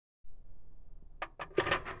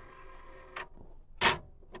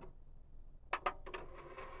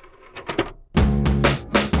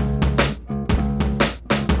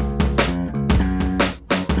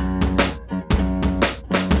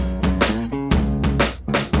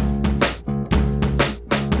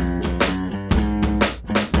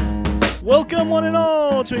Welcome, one and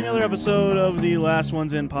all, to another episode of the Last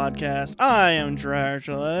Ones In podcast. I am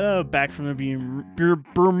Jeriah, back from the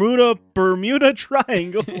Bermuda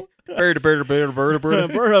Triangle. Back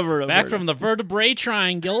from the vertebrae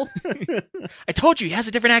triangle. I told you, he has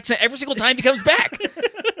a different accent every single time he comes back.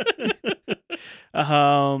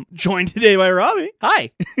 Joined today by Robbie.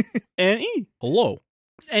 Hi. And E. Hello.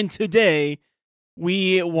 And today,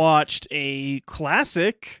 we watched a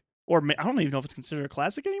classic, or I don't even know if it's considered a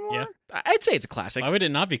classic anymore. Yeah. I'd say it's a classic. Why would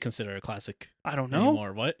it not be considered a classic? I don't know.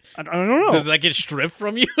 Anymore? What? I don't know. Does that get stripped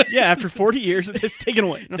from you? Yeah, after 40 years, it's taken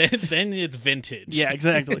away. then it's vintage. Yeah,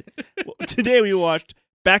 exactly. Well, today we watched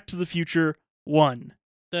Back to the Future 1.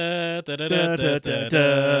 That's That's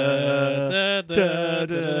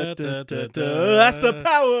the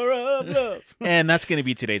power of love. And that's going to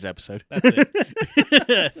be today's episode. That's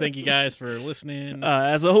it. Thank you guys for listening.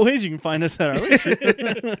 As always, you can find us at our link tree.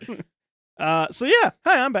 So yeah,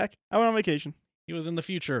 hi, I'm back. I went on vacation. He was in the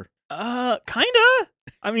future. Kinda.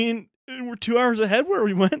 I mean, we're 2 hours ahead where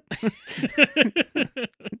we went.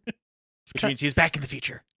 Which means he's back in the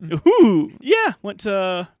future. Ooh, yeah. Went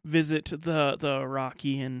to visit the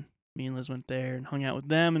Rocky, and me and Liz went there and hung out with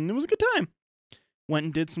them, and it was a good time. Went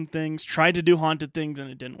and did some things, tried to do haunted things, and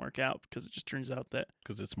it didn't work out because it just turns out that...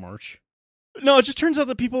 Because it's March. No, it just turns out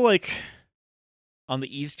that people, like... On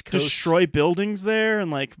the East Coast. Destroy buildings there and,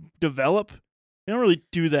 like, develop. They don't really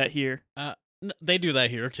do that here. They do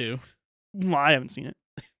that here, too. Well, I haven't seen it.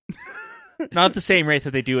 Not at the same rate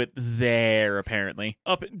that they do it there, apparently.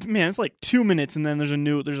 Man, it's like 2 minutes, and then there's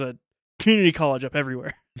a community college up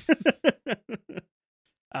everywhere.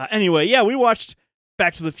 Anyway, yeah, we watched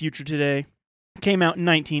Back to the Future today. Came out in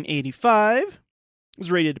 1985. It was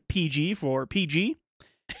rated PG for PG.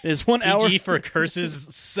 It is 1 hour. PG for curses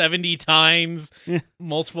 70 times,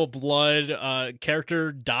 multiple blood,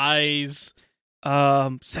 character dies.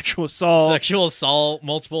 Sexual assault,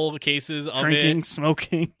 multiple cases of drinking, it.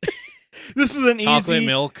 Smoking. This is an chocolate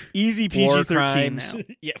milk, easy PG-13 now.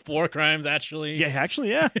 Yeah, 4 crimes actually. Yeah, actually,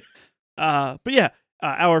 yeah. But yeah,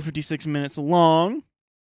 hour 56 minutes long.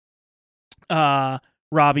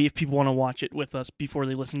 Robbie, if people want to watch it with us before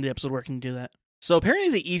they listen to the episode, where can you do that? So apparently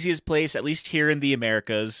the easiest place, at least here in the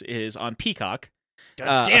Americas, is on Peacock.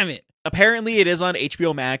 God damn it. Apparently it is on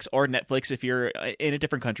HBO Max or Netflix if you're in a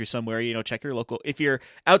different country somewhere, check your local. If you're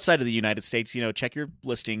outside of the United States, check your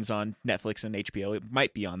listings on Netflix and HBO. It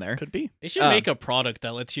might be on there. Could be. They should make a product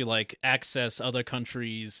that lets you like access other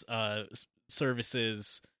countries'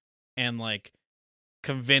 services and like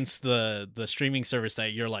convince the streaming service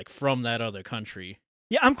that you're like from that other country.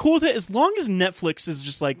 Yeah, I'm cool with it as long as Netflix is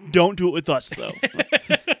just like, don't do it with us though.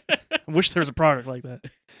 I wish there was a product like that.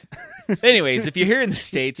 Anyways, if you're here in the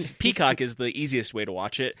States, Peacock is the easiest way to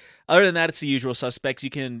watch it. Other than that, it's the usual suspects. You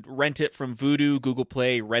can rent it from Vudu, Google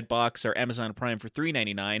Play, Redbox, or Amazon Prime for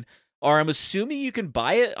 $3.99. Or I'm assuming you can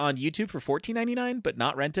buy it on YouTube for $14.99, but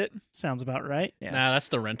not rent it. Sounds about right. Yeah. Nah, that's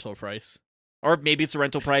the rental price. Or maybe it's a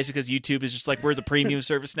rental price because YouTube is just like, we're the premium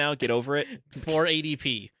service now. Get over it.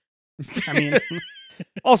 480p. I mean,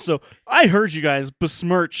 also, I heard you guys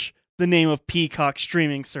besmirch the name of Peacock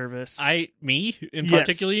streaming service. Me in Yes.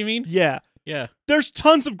 particular, you mean? Yeah. Yeah. There's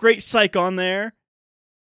tons of great psych on there.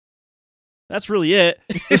 That's really it.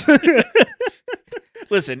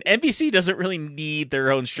 Listen, NBC doesn't really need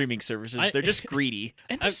their own streaming services. They're just greedy.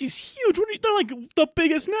 NBC's huge. They're like the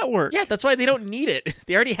biggest network. Yeah, that's why they don't need it.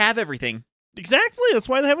 They already have everything. Exactly. That's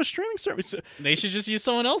why they have a streaming service. They should just use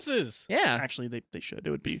someone else's. Yeah. Actually, they should. It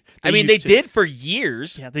would be. They did for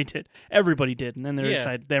years. Yeah, they did. Everybody did. And then they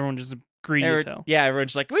decided everyone just greedy as hell. Yeah, everyone's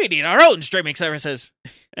just like, we need our own streaming services.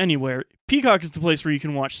 Anywhere. Peacock is the place where you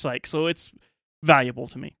can watch Psych, so it's valuable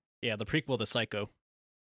to me. Yeah, the prequel to Psycho.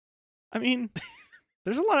 I mean,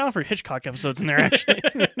 there's a lot of Alfred Hitchcock episodes in there, actually.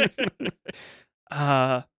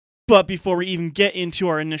 But before we even get into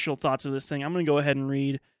our initial thoughts of this thing, I'm going to go ahead and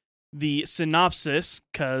read the synopsis,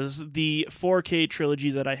 because the 4K trilogy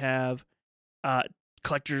that I have,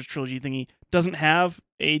 collector's trilogy thingy, doesn't have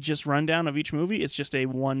a just rundown of each movie. It's just a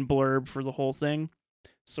one blurb for the whole thing.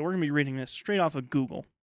 So we're going to be reading this straight off of Google.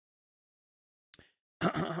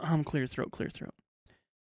 Clear throat.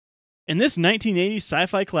 In this 1980s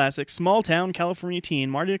sci-fi classic, small-town California teen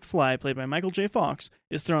Marty McFly, played by Michael J. Fox,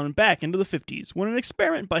 is thrown back into the 50s when an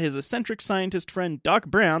experiment by his eccentric scientist friend Doc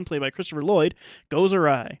Brown, played by Christopher Lloyd, goes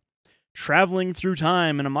awry. Traveling through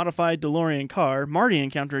time in a modified DeLorean car, Marty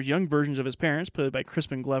encounters young versions of his parents, played by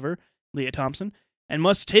Crispin Glover, Leah Thompson, and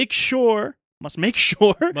must make sure to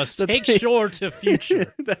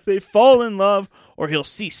future that they fall in love or he'll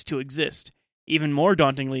cease to exist. Even more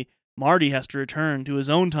dauntingly, Marty has to return to his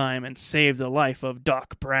own time and save the life of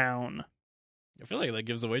Doc Brown. I feel like that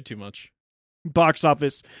gives away too much. Box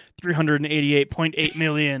office 388.8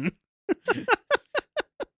 million.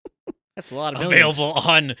 That's a lot of millions. Available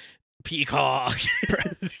on Peacock.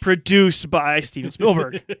 Produced by Steven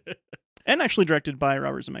Spielberg. And actually directed by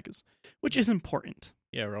Robert Zemeckis, which is important.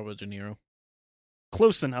 Yeah, Robert De Niro.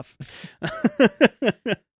 Close enough.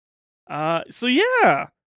 So yeah,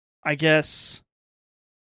 I guess.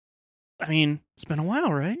 I mean, it's been a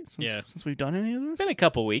while, right? Since we've done any of this. Been a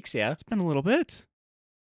couple weeks, yeah. It's been a little bit.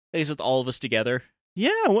 At least with all of us together.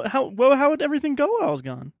 Yeah. How would everything go while I was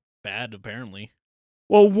gone? Bad, apparently.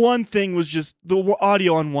 Well, one thing was just the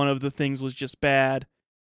audio on one of the things was just bad.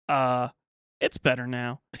 It's better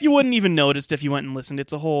now. You wouldn't even noticed if you went and listened.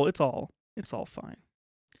 It's all fine.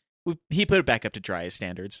 He put it back up to Jeriah's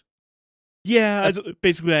standards. Yeah,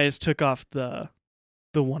 basically I just took off the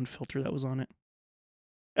one filter that was on it.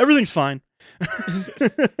 Everything's fine.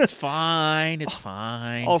 It's fine. It's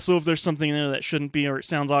fine. Also, if there's something in there that shouldn't be or it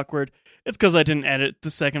sounds awkward, it's because I didn't edit the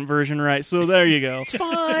second version right. So there you go. It's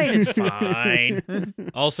fine. It's fine.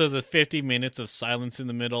 Also, the 50 minutes of silence in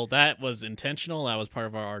the middle, that was intentional. That was part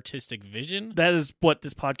of our artistic vision. That is what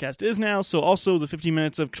this podcast is now. So also the 50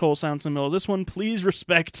 minutes of total silence in the middle of this one. Please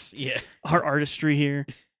respect our artistry here.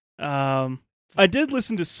 I did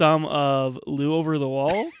listen to some of Lou Over the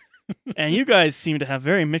Wall, and you guys seem to have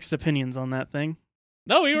very mixed opinions on that thing.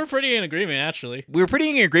 No, we were pretty in agreement, actually. We were pretty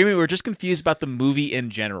in agreement. We were just confused about the movie in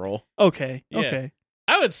general. Okay. Yeah. Okay.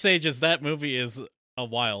 I would say just that movie is a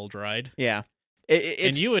wild ride. Yeah.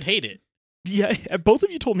 And you would hate it. Yeah, both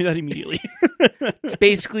of you told me that immediately. It's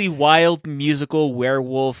basically wild musical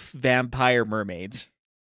werewolf vampire mermaids.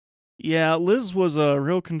 Yeah, Liz was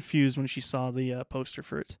real confused when she saw the poster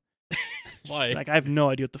for it. Why? Like, I have no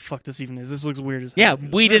idea what the fuck this even is. This looks weird as hell. Yeah,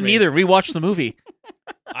 we didn't either. We watched the movie.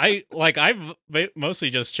 I mostly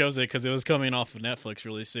just chose it because it was coming off of Netflix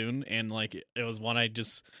really soon, and like it was one I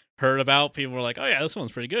just heard about. People were like, "Oh yeah, this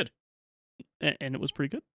one's pretty good." And it was pretty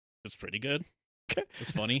good. It's pretty good. Okay.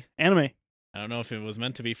 It's funny. Anime. I don't know if it was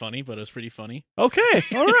meant to be funny, but it was pretty funny. Okay.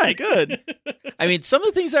 All right. Good. I mean, some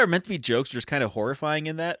of the things that are meant to be jokes are just kind of horrifying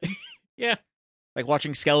in that. Yeah. Like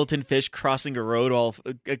watching skeleton fish crossing a road while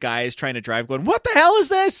a guy is trying to drive going, what the hell is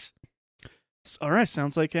this? All right.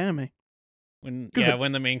 Sounds like anime. When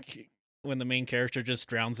the main character just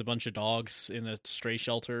drowns a bunch of dogs in a stray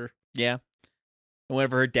shelter. Yeah. And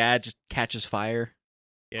whenever her dad just catches fire.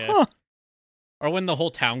 Yeah. Huh. Or when the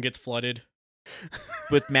whole town gets flooded.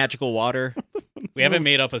 With magical water. We haven't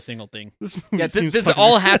made up a single thing. Yeah, this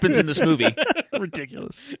all happens in this movie.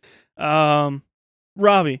 Ridiculous.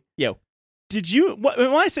 Robbie. Yo. Did you,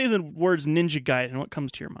 when I say the words Ninja Gaiden, what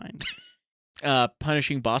comes to your mind?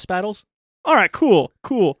 Punishing boss battles. All right, cool.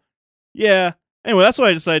 Yeah. Anyway, that's why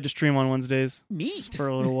I decided to stream on Wednesdays. Neat. For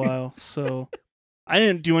a little while. So I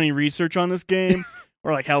didn't do any research on this game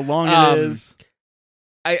or like how long it is.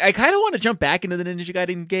 I kind of want to jump back into the Ninja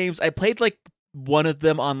Gaiden games. I played like one of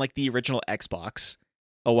them on like the original Xbox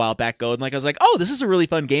a while back ago, and like I was like, oh, this is a really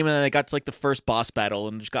fun game, and then I got to like the first boss battle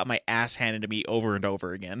and just got my ass handed to me over and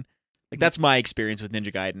over again. Like that's my experience with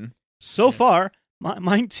Ninja Gaiden. So far,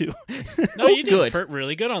 mine too. No, you did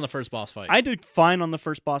really good on the first boss fight. I did fine on the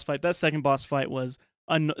first boss fight. That second boss fight was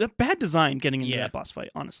a bad design getting into that boss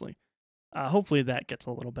fight, honestly. Hopefully that gets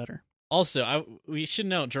a little better. Also, we should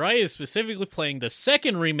note, Jeriah is specifically playing the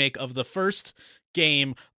second remake of the first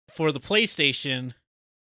game for the PlayStation.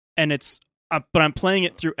 And but I'm playing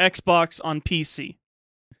it through Xbox on PC.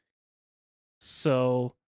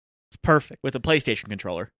 So, it's perfect. With a PlayStation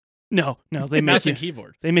controller. No, they make mouse and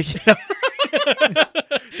keyboard. They make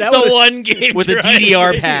one game with a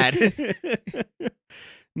DDR pad.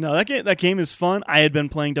 No, that game is fun. I had been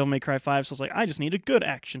playing Devil May Cry 5, so I was like, I just need a good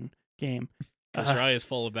action game. Because Jeriah is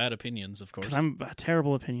full of bad opinions, of course. Because I'm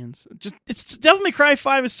terrible opinions. It's Devil May Cry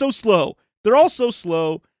 5 is so slow. They're all so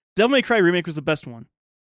slow. Devil May Cry Remake was the best one.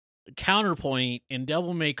 Counterpoint, in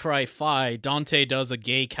Devil May Cry 5, Dante does a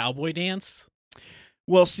gay cowboy dance.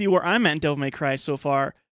 Well, see, where I'm at in Devil May Cry so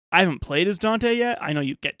far, I haven't played as Dante yet. I know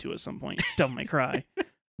you get to at some point. It's Devil May Cry.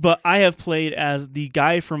 But I have played as the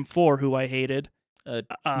guy from 4 who I hated.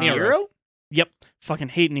 Nero? Yep. Fucking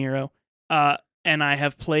hate Nero. And I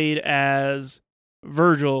have played as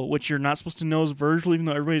Virgil, which you're not supposed to know is Virgil, even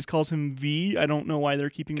though everybody calls him V. I don't know why they're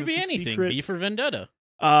keeping this a secret. Could be anything. V for Vendetta.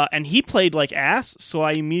 And he played like ass, so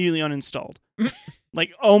I immediately uninstalled.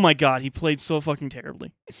 Like, oh my god, he played so fucking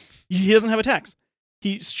terribly. He doesn't have attacks.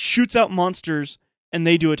 He shoots out monsters, and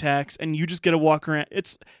they do attacks, and you just get to walk around.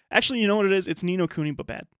 It's actually, you know what it is? It's Ni no Kuni, but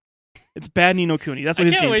bad. It's bad Ni no Kuni. That's what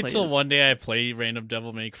his gameplay is. I can't wait till one day I play random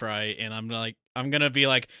Devil May Cry, and I'm gonna be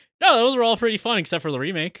like, no, those were all pretty fun except for the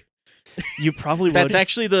remake. You probably would. That's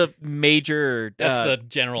actually the major. That's the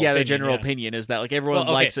general. Yeah, opinion, the general yeah. opinion is that like everyone Well,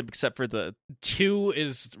 okay. likes it except for the 2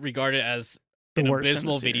 is regarded as The an worst in the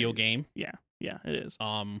abysmal video series. game. Yeah, it is.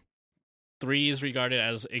 3 is regarded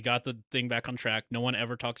as it got the thing back on track. No one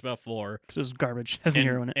ever talks about 4. Because it was garbage. Has a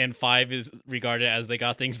hero in it. And 5 is regarded as they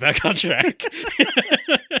got things back on track.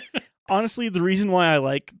 Honestly, the reason why I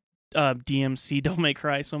like DMC Devil May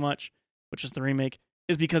Cry so much, which is the remake,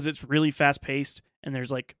 is because it's really fast paced and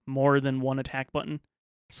there's like more than one attack button.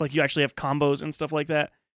 It's like you actually have combos and stuff like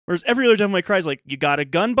that. Whereas every other Devil May Cry is like you got a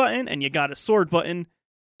gun button and you got a sword button,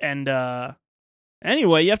 and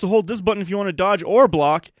anyway, you have to hold this button if you want to dodge or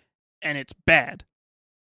block, and it's bad.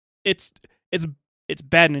 It's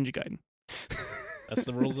bad Ninja Gaiden. That's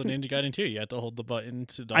the rules of Ninja Gaiden 2. You have to hold the button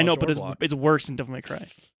to dodge I know, or but block. it's worse than Devil May Cry.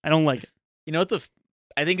 I don't like it. You know what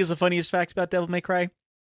I think is the funniest fact about Devil May Cry?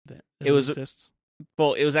 That It was- exists.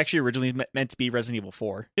 Well, it was actually originally meant to be Resident Evil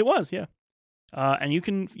 4. It was, yeah. And you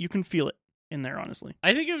can feel it in there, honestly.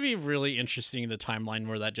 I think it'd be really interesting the timeline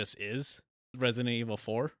where that just is Resident Evil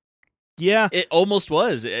 4. Yeah, It almost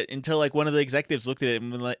was until like one of the executives looked at it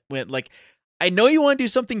and went like, "I know you want to do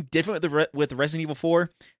something different with Resident Evil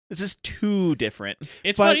 4. This is too different."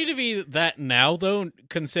 It's But- funny to be that now, though,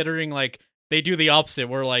 considering like they do the opposite,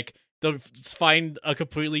 where like they'll find a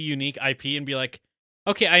completely unique IP and be like,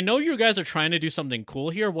 "Okay, I know you guys are trying to do something cool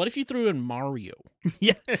here. What if you threw in Mario?"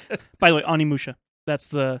 yeah. By the way, Onimusha. That's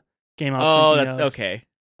the game I was Oh, thinking of okay.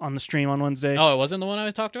 on the stream on Wednesday. Oh, it wasn't the one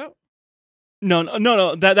I talked about. No.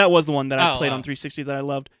 That was the one that I Oh, played oh. on 360 that I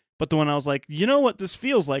loved. But the one I was like, you know what this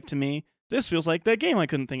feels like to me? This feels like that game I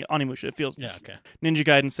couldn't think of. Onimusha. It feels Yeah, okay, Ninja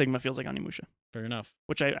Gaiden Sigma feels like Onimusha, fair enough.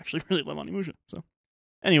 which I actually really love Onimusha. So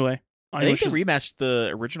anyway, I think they Onimusha's- remastered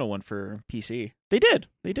the original one for PC. They did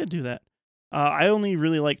do that. I only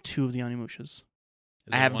really like 2 of the Onimushas. Is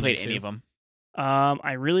I it haven't 1 played and any 2? of them.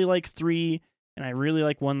 I really like 3, and I really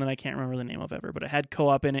like one that I can't remember the name of ever, but it had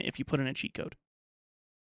co-op in it if you put in a cheat code.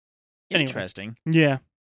 Anyway. Interesting. Yeah.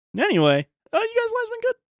 Anyway, you guys' lives been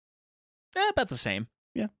good. About the same.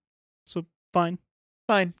 So fine.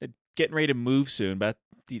 Fine. Getting ready to move soon, but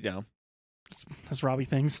That's Robbie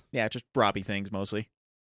things. yeah, just Robbie things mostly.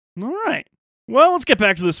 All right. Well, let's get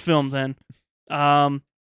back to this film then. I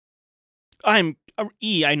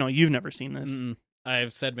know you've never seen this. Mm-mm.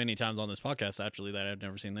 I've said many times on this podcast actually that I've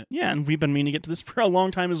never seen that. Yeah, and we've been meaning to get to this for a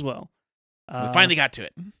long time as well. We finally got to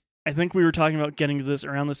it. I think we were talking about getting to this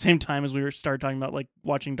around the same time as we started talking about like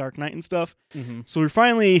watching Dark Knight and stuff. Mm-hmm. So we're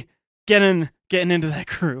finally getting into that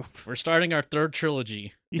groove. We're starting our 3rd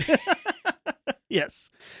trilogy.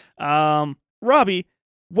 Yes. Robbie,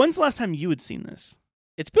 when's the last time you had seen this?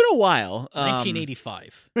 It's been a while.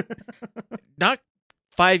 1985. Not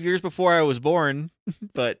 5 years before I was born,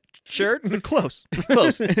 but sure. Close.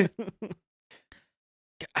 Close.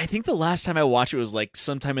 I think the last time I watched it was like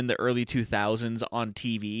sometime in the early 2000s on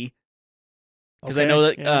TV. Because I know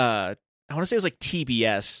that I want to say it was like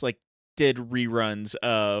TBS, like did reruns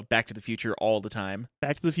of Back to the Future all the time.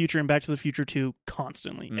 Back to the Future and Back to the Future 2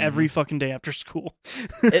 constantly. Mhm. Every fucking day after school.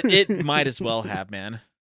 It might as well have, man.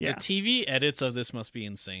 Yeah. The TV edits of this must be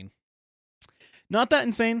insane. Not that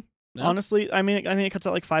insane, No? honestly. I mean, I think it cuts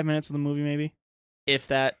out like 5 minutes of the movie, maybe. If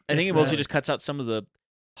that, I If think it mostly that. just cuts out some of the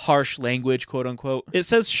harsh language, quote unquote, It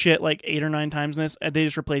says shit like 8 or 9 times in this, and they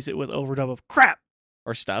just replace it with overdub of crap.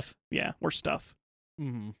 or stuff. Yeah, or stuff.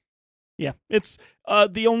 Mm-hmm. Yeah, it's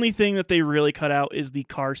the only thing that they really cut out is the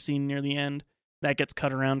car scene near the end. That gets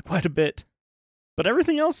cut around quite a bit, but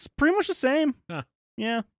everything else is pretty much the same. Huh.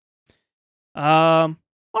 Yeah.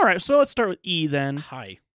 All right, so let's start with E then.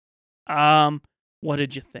 Hi. What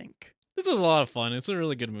did you think? This was a lot of fun. It's a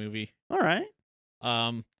really good movie. All right.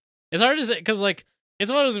 It's hard to say because like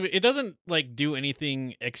it's one of those, it doesn't like do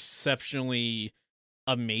anything exceptionally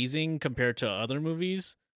amazing compared to other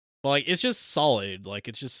movies, but like it's just solid. Like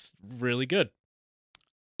it's just really good.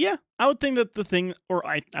 Yeah, I would think that the thing, or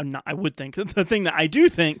I would think that the thing that I do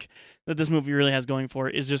think that this movie really has going for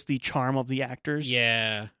it is just the charm of the actors.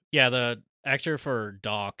 Yeah. The actor for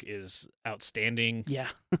Doc is outstanding. Yeah.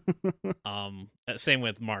 Same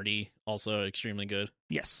with Marty, also extremely good.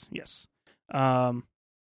 Yes.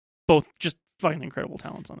 Both just fucking incredible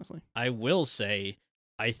talents, honestly. I will say,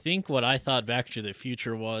 I think what I thought Back to the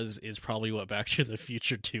Future is probably what Back to the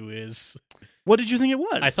Future 2 is. What did you think it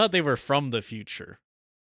was? I thought they were from the future.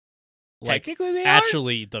 Like, Technically, they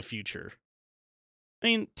actually the future. I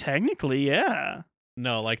mean, technically, yeah.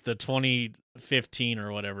 No, like the 2015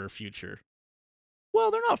 or whatever future.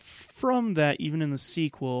 Well, they're not from that even in the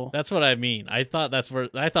sequel. That's what I mean. I thought that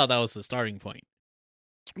was the starting point.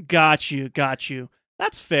 Got you.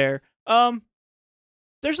 That's fair.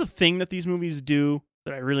 There's a thing that these movies do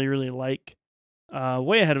that I really, really like.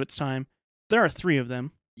 Way ahead of its time. There are 3 of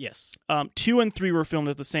them. Yes. 2 and 3 were filmed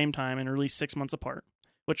at the same time and released 6 months apart,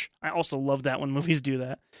 which I also love that when movies do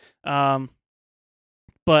that.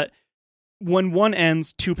 But when 1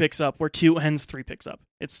 ends, 2 picks up. Where 2 ends, 3 picks up.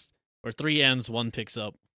 It's Where 3 ends, 1 picks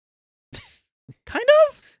up. kind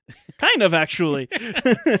of actually.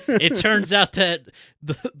 It turns out that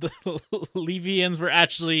the Levians were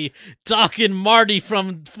actually Doc and Marty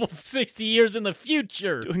from 60 years in the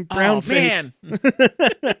future. Doing brown face.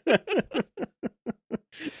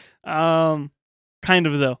 Kind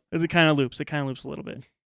of though. It kind of loops. It kind of loops a little bit.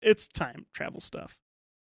 It's time travel stuff.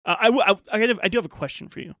 I do have a question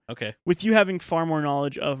for you. Okay. With you having far more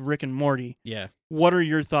knowledge of Rick and Morty, Yeah. what are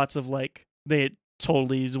your thoughts of like they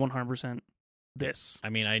totally is 100% this? I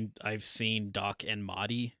mean, I've seen Doc and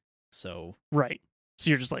Marty, so Right. So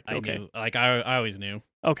you're just like, I okay, knew. Like I always knew.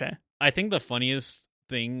 okay. I think the funniest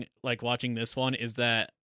thing, like watching this one, is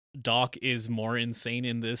that Doc is more insane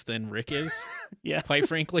in this than Rick is. Yeah. Quite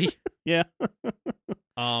frankly. Yeah.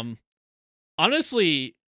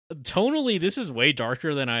 Honestly, tonally, this is way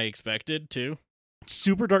darker than I expected too.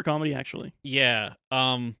 Super dark comedy, actually. Yeah.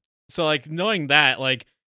 So like knowing that, like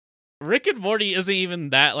Rick and Morty isn't even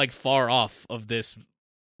that like far off of this,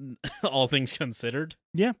 all things considered.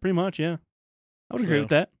 Yeah, pretty much. Yeah, I would agree So- with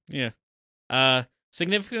that. Yeah.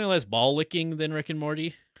 Significantly less ball licking than Rick and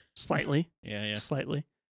Morty. Slightly, Yeah. slightly.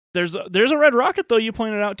 There's a red rocket though. You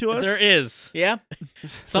pointed out to us. There is. Yeah.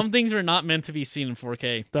 Some things were not meant to be seen in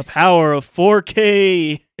 4K. The power of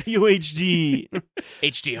 4K UHD.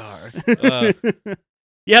 HDR.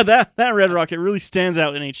 Yeah, that red rocket really stands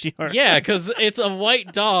out in HDR. Yeah, because it's a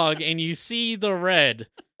white dog and you see the red.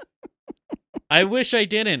 I wish I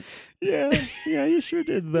didn't. yeah, you sure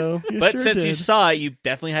did though. But since you saw it, you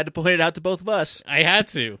definitely had to point it out to both of us. I had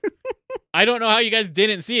to. I don't know how you guys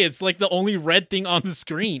didn't see it. It's like the only red thing on the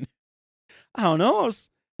screen. I don't know. I was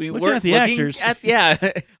We looking were at the actors. Yeah.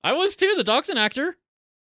 I was too. The dog's an actor.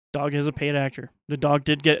 Dog is a paid actor. The dog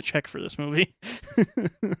did get a check for this movie.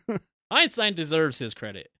 Einstein deserves his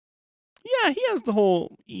credit. Yeah, he has the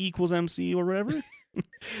whole E equals MC or whatever.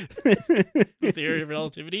 The theory of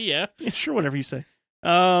relativity, yeah. Yeah, sure, whatever you say.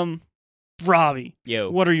 Robbie, Yo.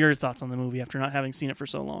 what are your thoughts on the movie after not having seen it for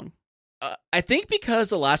so long? I think because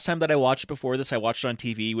the last time that I watched before this, I watched it on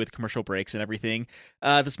TV with commercial breaks and everything.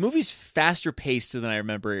 This movie's faster paced than I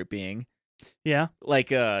remember it being. Yeah.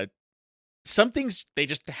 Like, some things, they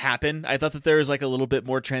just happen. I thought that there was like a little bit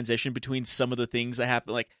more transition between some of the things that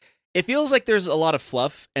happen. Like, it feels like there's a lot of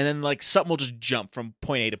fluff, and then like something will just jump from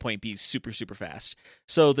point A to point B super, super fast.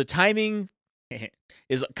 So the timing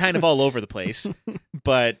is kind of all over the place.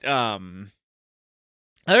 But other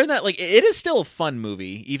than that, like, it is still a fun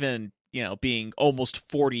movie, even, you know, being almost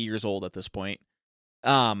 40 years old at this point.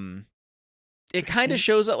 It kind of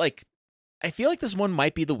shows that, like, I feel like this one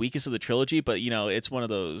might be the weakest of the trilogy, but, you know, it's one of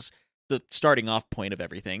those, the starting off point of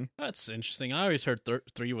everything. That's interesting. I always heard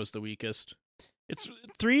 3 was the weakest.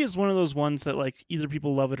 3 is one of those ones that like either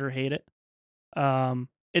people love it or hate it.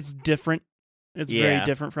 It's different. It's very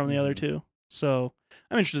different from the other two. So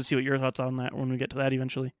I'm interested to see what your thoughts are on that when we get to that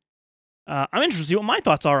eventually. I'm interested to see what my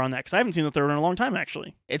thoughts are on that because I haven't seen the third one in a long time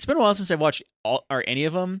actually. It's been a while since I've watched all or any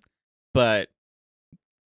of them, but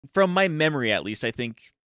from my memory, at least, I think,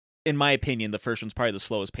 in my opinion, the first one's probably the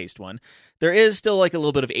slowest paced one. There is still like a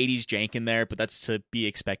little bit of 80s jank in there, but that's to be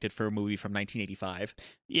expected for a movie from 1985.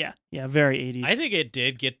 Yeah, very 80s. I think it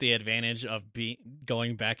did get the advantage of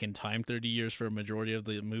going back in time 30 years for a majority of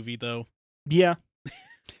the movie, though. Yeah.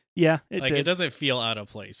 Yeah, it like did. it doesn't feel out of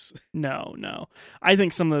place. No. I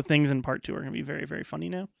think some of the things in part 2 are going to be very, very funny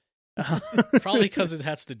now. Probably because it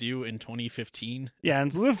has to do in 2015. Yeah,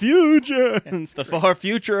 into the future. The far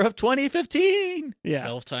future of 2015. Yeah.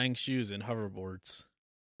 Self-tying shoes and hoverboards.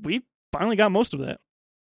 We finally got most of that.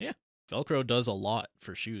 Velcro does a lot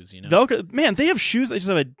for shoes, you know? Velcro, man, they have shoes that just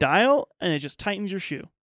have a dial and it just tightens your shoe.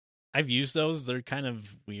 I've used those. They're kind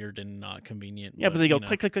of weird and not convenient. Yeah, but they go you know,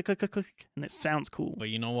 click, click, click, click, click, click, and it sounds cool. But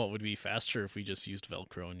you know what would be faster if we just used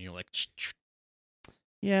Velcro and you're like...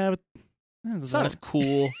 Yeah, but It's not as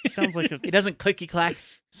cool. sounds like It doesn't clicky clack.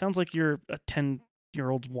 sounds like you're a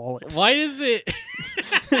 10-year-old's wallet. Why does it...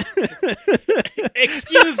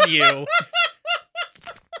 Excuse you.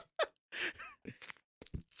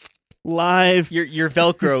 Live. Your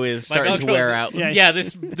Velcro is My starting to Velcro's- wear out. Yeah. Yeah,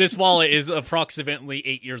 this wallet is approximately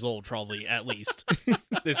 8 years old, probably, at least.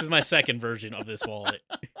 This is my second version of this wallet.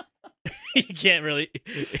 You can't really...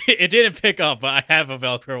 It didn't pick up, but I have a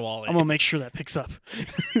Velcro wallet. I'm gonna make sure that picks up.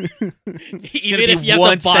 Even It's gonna if be you have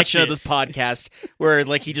one to botch section it. of this podcast where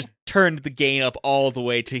like he just turned the gain up all the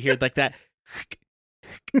way to hear like that.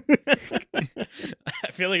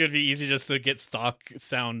 feel like it would be easy just to get stock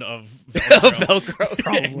sound of Velcro.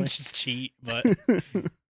 Probably. and just cheat, but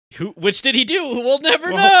which did he do? We'll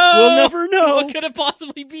never know. We'll never know. What could it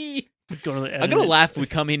possibly be? Just go to the I'm gonna laugh if we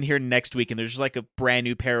come in here next week and there's just like a brand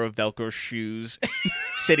new pair of Velcro shoes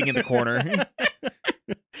sitting in the corner.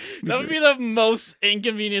 That would be the most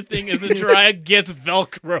inconvenient thing is that Jeriah gets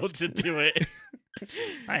Velcro to do it.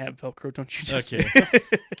 I have Velcro, don't you just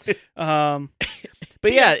Okay.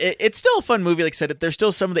 But yeah, it's still a fun movie. Like I said, there's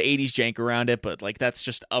still some of the 80s jank around it, but like that's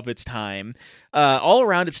just of its time. All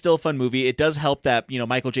around, it's still a fun movie. It does help that,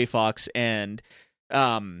 Michael J. Fox and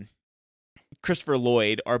Christopher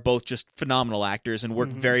Lloyd are both just phenomenal actors and work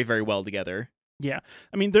very, very well together. Yeah.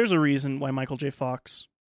 I mean, there's a reason why Michael J. Fox,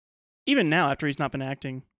 even now after he's not been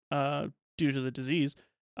acting due to the disease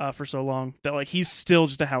for so long, that like he's still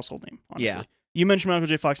just a household name, honestly. Yeah. You mention Michael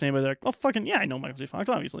J. Fox, anybody, they're like, oh, fucking, yeah, I know Michael J. Fox,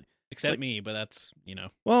 obviously. Except like, me, but that's,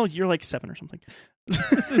 Well, you're like 7 or something.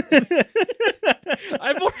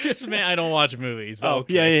 I'm more just man. I don't watch movies. But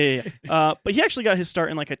Yeah. But he actually got his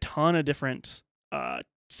start in like a ton of different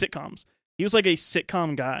sitcoms. He was like a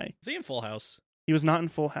sitcom guy. Is he in Full House? He was not in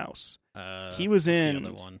Full House. He was what's in the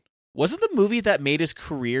other one. Wasn't the movie that made his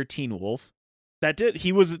career Teen Wolf? That did.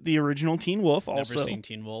 He was the original Teen Wolf. Also, Never seen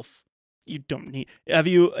Teen Wolf. You don't need. Have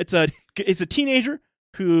you? It's a teenager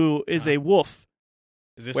who is a wolf.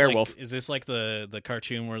 Is this Werewolf. Like, is this like the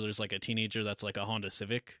cartoon where there's like a teenager that's like a Honda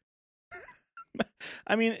Civic?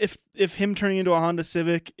 I mean, if him turning into a Honda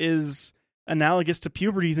Civic is analogous to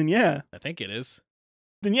puberty, then yeah. I think it is.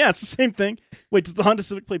 Then yeah, it's the same thing. Wait, does the Honda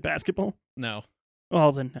Civic play basketball? No.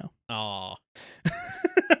 Oh, then no. Aw.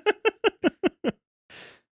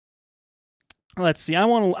 Let's see. I'm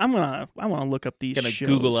gonna look up these. Gonna shows.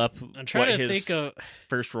 Google up I'm trying what to his think of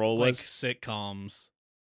first role like was. sitcoms.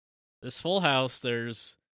 There's Full House.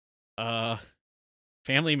 There's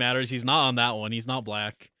Family Matters. He's not on that one. He's not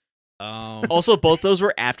black. Also, both those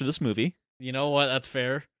were after this movie. You know what? That's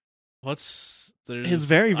fair. There's His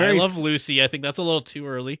very I Love Lucy. I think that's a little too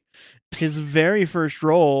early. His very first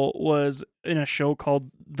role was in a show called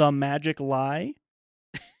The Magic Lie.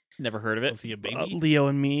 Never heard of it. Was he a baby? Leo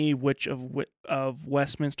and Me, Witch of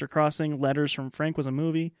Westminster Crossing, Letters from Frank was a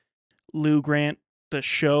movie. Lou Grant, The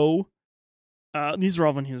Show. These are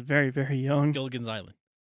all when he was very, very young. Gilligan's Island.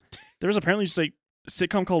 There was apparently just a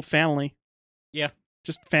sitcom called Family. Yeah.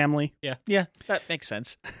 Just Family. Yeah, that makes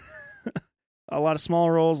sense. A lot of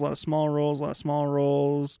small roles,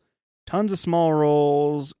 tons of small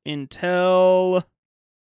roles until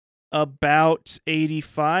about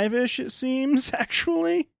 85-ish, it seems,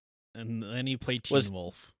 actually. And then he played Teen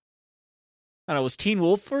Wolf. I don't know, was Teen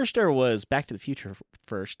Wolf first or was Back to the Future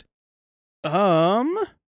first?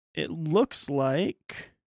 It looks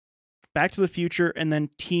like Back to the Future and then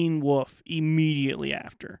Teen Wolf immediately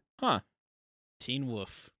after. Huh. Teen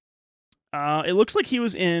Wolf. It looks like he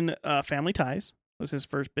was in Family Ties. Was his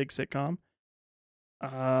first big sitcom.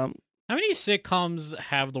 How many sitcoms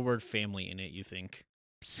have the word family in it, you think?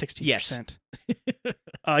 60%. Yes.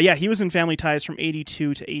 Yeah, he was in Family Ties from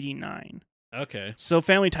 82 to 89. Okay. So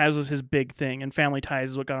Family Ties was his big thing, and Family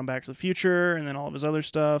Ties is what got him Back to the Future, and then all of his other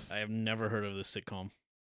stuff. I have never heard of this sitcom.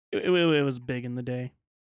 It was big in the day.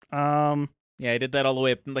 Yeah, I did that all the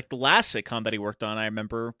way up. Like the last sitcom that he worked on, I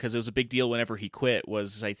remember, because it was a big deal whenever he quit,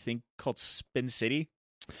 was I think called Spin City.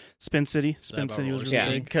 Spin City. that Spin about City was roller really Yeah,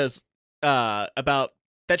 big. because about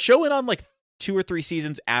that show went on like 2 or 3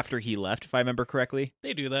 seasons after he left, if I remember correctly.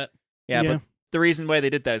 They do that. Yeah, Yeah. but the reason why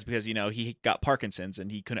they did that is because, he got Parkinson's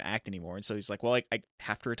and he couldn't act anymore. And so he's like, well, I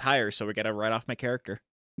have to retire, so we got to write off my character.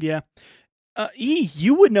 Yeah.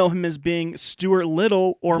 You would know him as being Stuart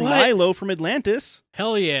Little or What? Milo from Atlantis.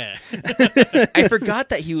 Hell yeah. I forgot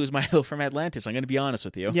that he was Milo from Atlantis. I'm going to be honest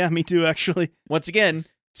with you. Yeah, me too, actually. Once again,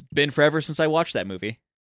 it's been forever since I watched that movie.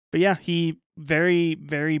 But yeah, he very,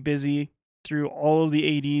 very busy through all of the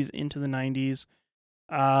 80s into the 90s.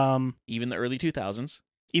 Even the early 2000s.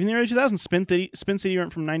 Even the early 2000s, Spin City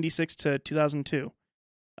went from 96 to 2002.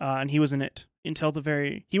 And he was in it until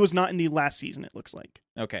he was not in the last season, it looks like.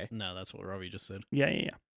 Okay. No, that's what Robbie just said. Yeah.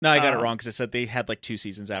 No, I got it wrong because I said they had like 2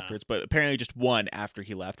 seasons afterwards, but apparently just 1 after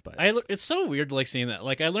he left. But It's so weird, like, seeing that.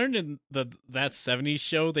 Like, I learned in that 70s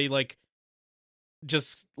show, they, like,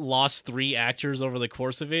 just lost 3 actors over the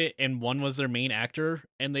course of it, and one was their main actor,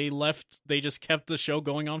 and they just kept the show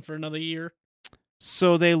going on for another year.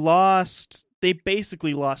 So they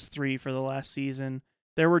basically lost 3 for the last season.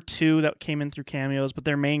 There were 2 that came in through cameos, but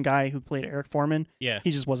their main guy who played Eric Foreman, Yeah.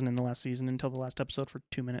 he just wasn't in the last season until the last episode for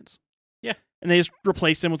 2 minutes. Yeah. And they just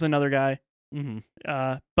replaced him with another guy. Mm-hmm.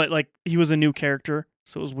 But like he was a new character,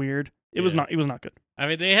 so it was weird. It was not good. I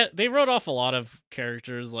mean, they wrote off a lot of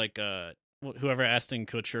characters, like whoever Ashton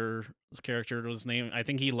Kutcher's character was named, I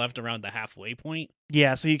think he left around the halfway point.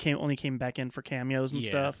 Yeah, so he only came back in for cameos and Yeah.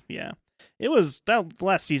 stuff. Yeah. It was that the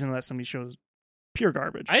last season of that 70s show was pure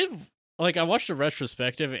garbage. I watched a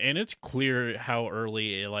retrospective, and it's clear how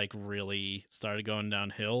early it like really started going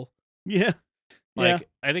downhill. yeah. Like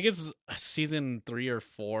I think it's season 3 or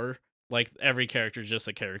 4. Like every character is just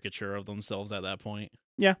a caricature of themselves at that point.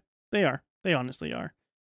 They are. They honestly are.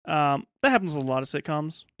 That happens with a lot of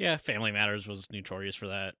sitcoms. Yeah, Family Matters was notorious for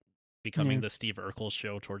that, becoming the Steve Urkel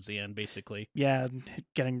show towards the end, basically. Yeah,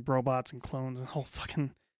 getting robots and clones and whole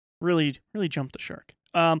fucking really jumped the shark.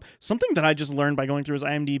 Something that I just learned by going through his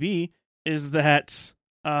IMDb is that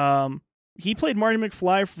he played Marty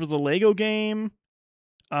McFly for the Lego game,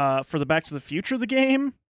 for the Back to the Future the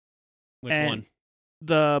game, Which and one?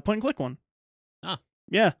 the point and click one. Ah.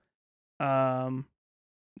 Yeah.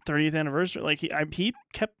 30th anniversary. Like he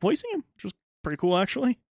kept voicing him, which was pretty cool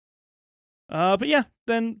actually. But yeah,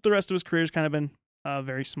 then the rest of his career has kind of been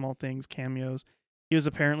very small things, cameos. He was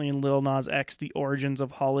apparently in Lil Nas X, The Origins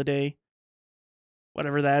of Holiday,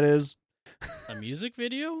 whatever that is. A music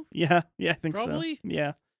video? Yeah, I think Probably. so.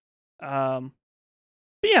 Yeah. But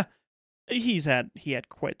yeah, he had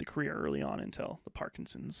quite the career early on until the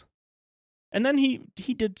Parkinson's. And then he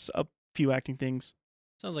did a few acting things.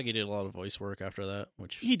 Sounds like he did a lot of voice work after that,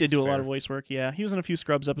 which He did is do a lot fair. of voice work, yeah. He was in a few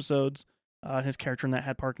Scrubs episodes. His character in that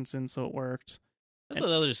had Parkinson's, so it worked. That's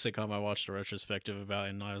another sitcom I watched a retrospective about,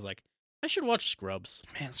 and I was like, I should watch Scrubs.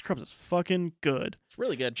 Man, Scrubs is fucking good. It's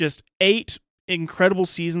really good. Just 8 incredible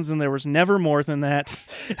seasons, and there was never more than that.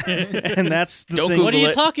 And that's the Don't thing. Google What are you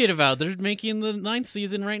it. talking about? They're making the 9th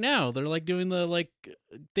season right now. They're like doing the like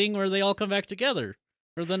thing where they all come back together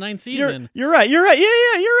for the 9th season. You're right. You're right.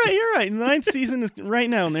 Yeah, you're right. The 9th season is right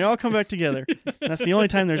now, and they all come back together. And that's the only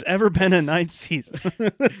time there's ever been a 9th season.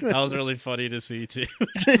 That was really funny to see too.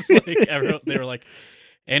 Just like they were like,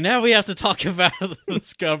 and now we have to talk about the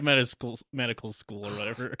Scrub medical school or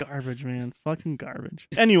whatever. Garbage, man. Fucking garbage.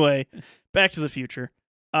 Anyway, Back to the Future.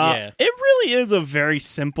 Yeah. It really is a very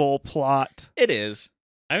simple plot. It is.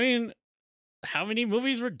 I mean, how many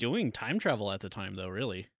movies were doing time travel at the time, though?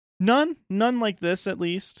 Really, None like this, at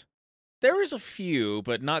least. There was a few,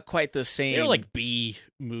 but not quite the same. they were like B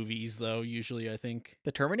movies, though. Usually, I think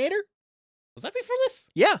The Terminator? was that before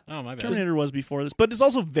this? Yeah. Oh my bad. Terminator was before this, but it's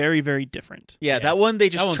also very, very different. Yeah, Yeah. that one they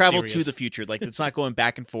That just one's travel to serious. the future. Like it's not going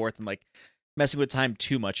back and forth and like messing with time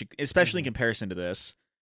too much, especially in comparison to this.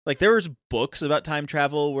 Like there was books about time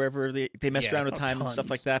travel wherever they messed Yeah. around with time and stuff Tons.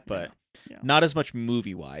 like that, but Yeah. not as much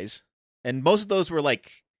movie wise. And most of those were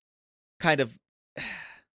like kind of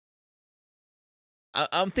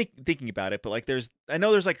I'm thinking about it, but like I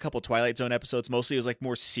know there's like a couple Twilight Zone episodes. Mostly it was like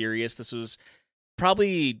more serious. This was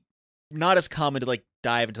probably not as common to like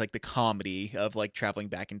dive into like the comedy of like traveling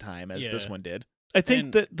back in time as this Yeah. one did. I think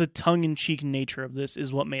And- that the tongue-in-cheek nature of this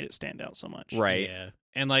is what made it stand out so much. Right. Yeah,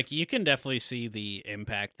 and like you can definitely see the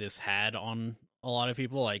impact this had on a lot of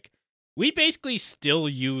people. Like we basically still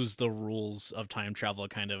use the rules of time travel,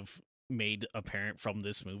 kind of made apparent from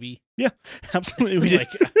this movie. Yeah, absolutely. We did. Like,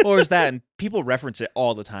 Or is that, and people reference it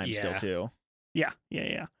all the time still Yeah. too. Yeah.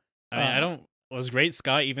 I mean, I don't. Was Great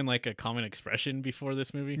Scott even like a common expression before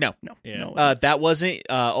this movie? No. Yeah. No. That wasn't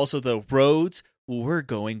also the roads. Well, we're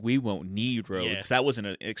going. We won't need roads. Yeah. That wasn't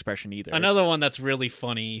an expression either. Another one that's really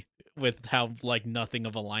funny with how like nothing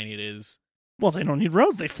of a line it is. Well, they don't need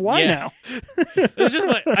roads. They fly Yeah. now. It's just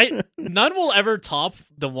like none will ever top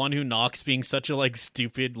the one who knocks being such a like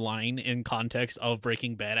stupid line in context of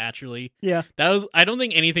Breaking Bad. Actually, Yeah. that was. I don't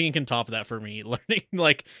think anything can top that for me. Learning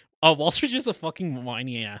like, oh, Walter's just a fucking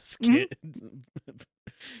whiny ass kid.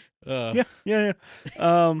 Yeah.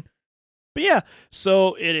 But yeah,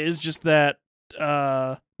 so it is just that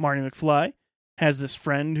Marty McFly has this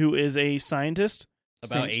friend who is a scientist.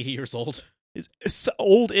 His About name 80 years old. is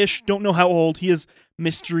old-ish. Don't know how old. He is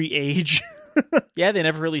mystery age. Yeah, they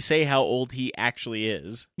never really say how old he actually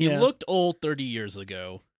is. He Yeah. looked old 30 years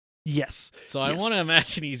ago. Yes. So I Yes. want to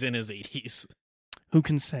imagine he's in his 80s. Who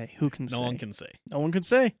can say? Who can say? No one can say. No one can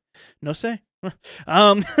say. No say.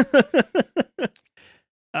 Um.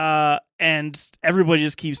 And everybody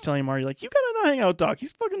just keeps telling Marty, like, you gotta not hang out with Doc.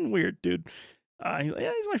 He's fucking weird, dude. He's like,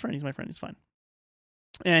 yeah, he's my friend. He's my friend. He's fine.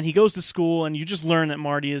 And he goes to school, and you just learn that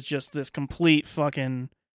Marty is just this complete fucking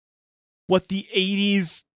what the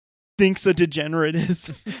 80s thinks a degenerate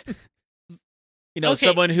is. You know, Okay.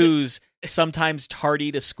 someone who's sometimes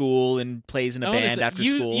tardy to school and plays in a I wanna band say- after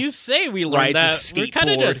you, school. You say we rides learned a that. We're kind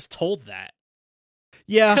of skateboard. just told that.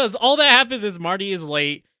 Yeah. Because all that happens is Marty is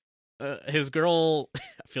late. His girl,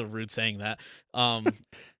 I feel rude saying that.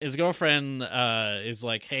 His girlfriend is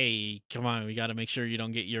like, "Hey, come on, we got to make sure you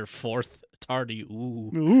don't get your 4th tardy.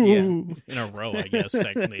 Ooh. Ooh. In a row, I guess,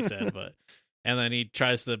 technically said. But and then he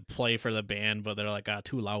tries to play for the band, but they're like,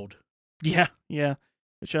 too loud. Yeah, yeah.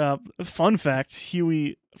 Which, fun fact,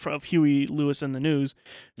 Huey Lewis in the News,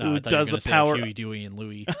 No, who I thought you were does gonna the say power Huey, Dewey, and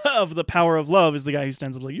Louie. of the Power of Love, is the guy who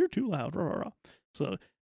stands up like, you're too loud. Rah, rah, rah. So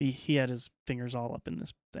he had his fingers all up in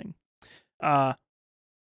this thing. But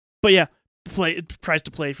yeah, tries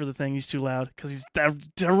to play for the thing. He's too loud because he's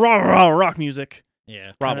rock music.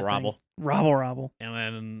 Yeah. Robble. Robble. And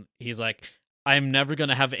then he's like, I'm never going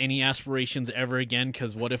to have any aspirations ever again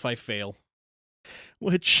because what if I fail?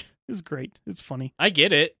 Which is great. It's funny. I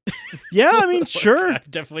get it. Yeah, I mean, sure. I've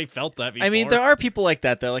definitely felt that before. I mean, there are people like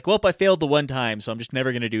that. They're like, well, I failed the one time, so I'm just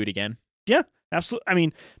never going to do it again. Yeah, absolutely. I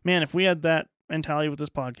mean, man, if we had that mentality with this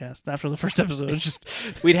podcast after the first episode, it's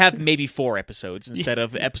just We'd have maybe 4 episodes instead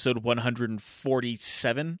of episode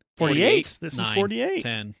 147. 48. This is 9, 48.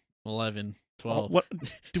 10, 11, 12. What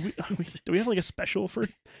do we have like a special for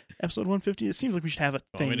episode 150? It seems like we should have a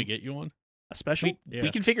Want thing. me to get you one? A special? Yeah. We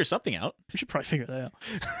can figure something out. We should probably figure that out.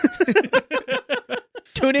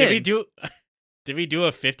 Tune in. Did we do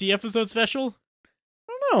a 50 episode special?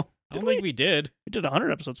 I don't know. I don't think we did. We did a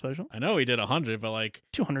 100 episode special. I know we did 100, but like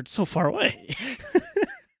 200 so far away. what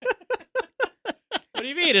do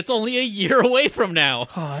you mean? It's only a year away from now.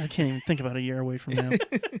 Oh, I can't even think about a year away from now.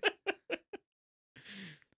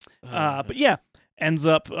 But yeah, ends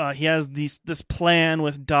up he has this plan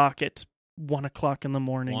with Doc at 1 o'clock in the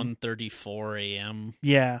morning. 1:34 a.m.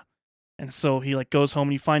 Yeah, and so he like goes home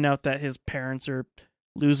and you find out that his parents are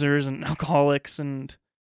losers and alcoholics and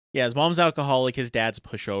Yeah, his mom's alcoholic, his dad's a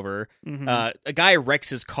pushover. mhm. A guy wrecks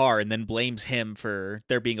his car and then blames him for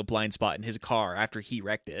there being a blind spot in his car after he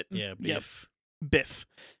wrecked it. Yeah, Biff. Biff,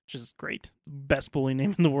 which is great. Best bully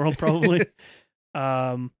name in the world, probably.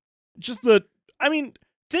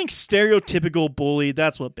 Think stereotypical bully.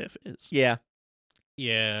 That's what Biff is. Yeah.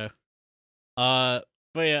 Yeah. But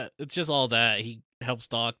yeah, it's just all that. He helps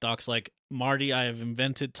Doc. Doc's like, Marty, I have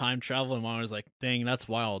invented time travel. And Marty's like, dang, that's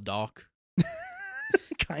wild, Doc.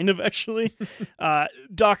 Kind of, actually.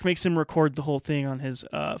 Doc makes him record the whole thing on his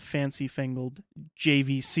fancy-fangled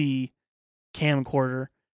JVC camcorder,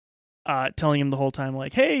 telling him the whole time,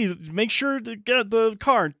 like, hey, make sure to get the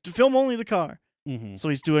car, to film only the car. Mm-hmm. So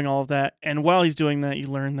he's doing all of that, and while he's doing that, you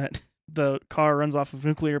learn that the car runs off of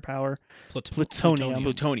nuclear power.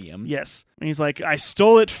 Plutonium. Yes. And he's like, I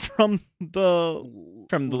stole it from the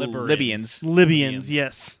Libyans.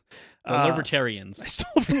 Yes. The libertarians. I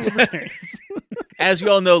stole it from the libertarians. As we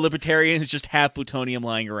all know, libertarians just have plutonium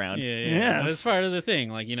lying around. Yeah. Yes. That's part of the thing.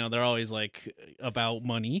 Like, they're always like about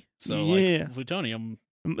money. So Yeah. like plutonium.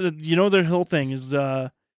 Their whole thing is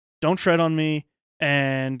don't tread on me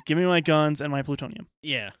and give me my guns and my plutonium.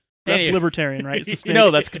 Yeah. That's Anyway. libertarian, right? It's the snake.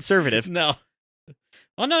 No, that's conservative. No.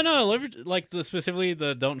 Oh no. Specifically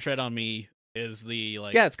the don't tread on me is the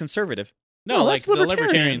like. Yeah, it's conservative. No, No, like that's the libertarian.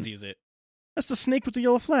 libertarians use it. That's the snake with the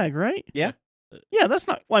yellow flag, right? Yeah. Yeah, that's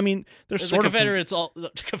not. Well, I mean, there's The sort of Confederates all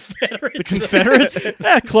the Confederates. the Confederates.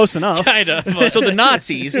 Close enough. kind of. So the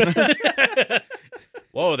Nazis.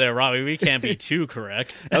 Whoa there, Robbie. We can't be too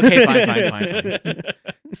correct. Okay, fine.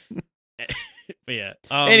 But yeah.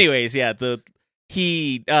 Anyways, yeah,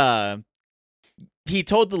 he told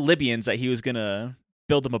the Libyans that he was gonna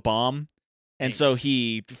build them a bomb, and so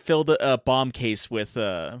he filled a bomb case with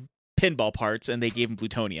pinball parts, and they gave him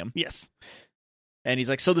plutonium. Yes. And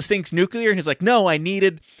he's like, "So this thing's nuclear?" And he's like, "No, I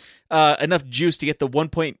needed enough juice to get the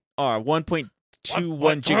 1.21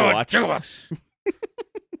 gigawatts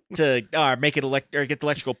to make it get the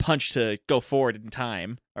electrical punch to go forward in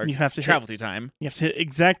time, or You have to travel through time." You have to hit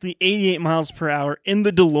exactly 88 miles per hour in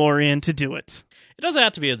the DeLorean to do it. it doesn't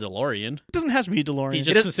have to be a DeLorean. It doesn't have to be a DeLorean. He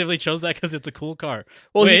just specifically chose that because it's a cool car.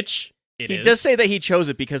 Well, Which he does say that he chose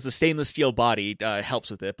it because the stainless steel body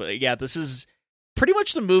helps with it. But yeah, this is pretty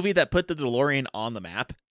much the movie that put the DeLorean on the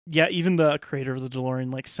map. Yeah, even the creator of the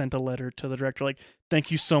DeLorean sent a letter to the director like,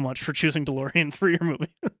 "Thank you so much for choosing DeLorean for your movie."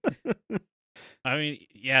 I mean,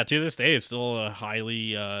 yeah, to this day, it's still a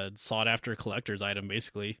highly sought after collector's item,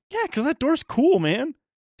 basically. Yeah, because that door's cool, man.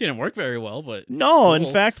 Didn't work very well, but No, in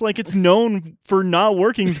cool. fact, it's known for not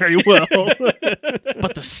working very well.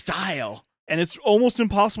 But the style. And it's almost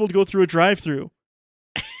impossible to go through a drive-through.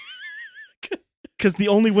 Because the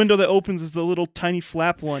only window that opens is the little tiny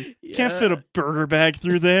flap one. You can't fit a burger bag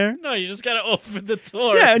through there. No, you just gotta open the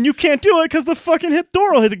door. Yeah, and you can't do it because the fucking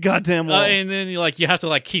door will hit the goddamn wall. And then you have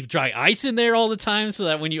to keep dry ice in there all the time so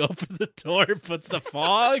that when you open the door, it puts the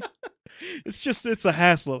fog. It's a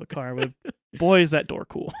hassle of a car, but boy, is that door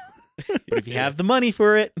cool. But if you have the money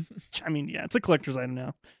for it, I mean, yeah, it's a collector's item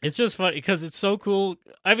now. It's just funny because it's so cool.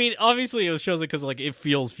 I mean, obviously it was chosen because like it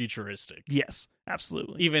feels futuristic, Yes,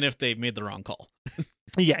 absolutely. even if they made the wrong call.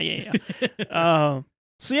 Yeah.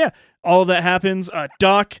 So yeah, all of that happens.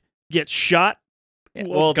 Doc gets shot.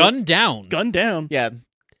 well, Gunned down. Gunned down. yeah,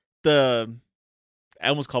 I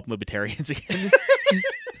almost called them libertarians again.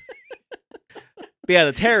 But yeah,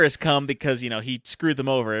 the terrorists come because, he screwed them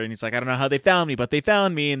over, and he's like, I don't know how they found me, but they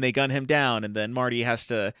found me, and they gun him down, and then Marty has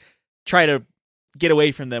to try to get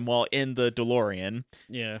away from them while in the DeLorean,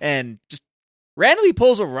 Yeah. and just randomly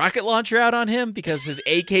pulls a rocket launcher out on him because his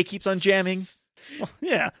AK keeps on jamming. Well,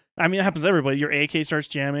 yeah. I mean, it happens to everybody. Your AK starts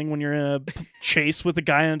jamming when you're in a chase with a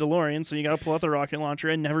guy in a DeLorean, so you got to pull out the rocket launcher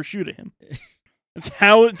and never shoot at him. It's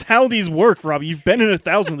how these work, Rob. You've been in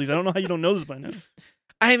 1,000 of these. I don't know how you don't know this by now.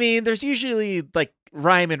 I mean, there's usually,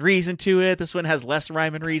 rhyme and reason to it. This one has less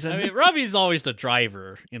rhyme and reason. I mean, Robbie's always the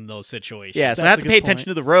driver in those situations. Yeah, so That's I have a to good pay attention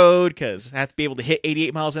point. to the road because I have to be able to hit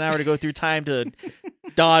 88 miles an hour to go through time to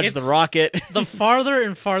dodge the It's- rocket. The farther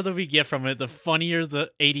and farther we get from it, the funnier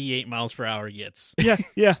the 88 miles per hour gets.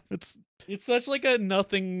 Yeah. It's such like a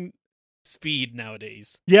nothing speed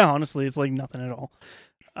nowadays. Yeah, honestly, it's like nothing at all.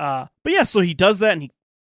 But yeah, so he does that and he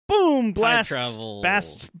boom blasts travel.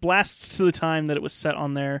 blasts to the time that it was set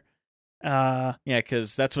on there. Yeah,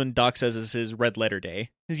 because that's when Doc says is his red letter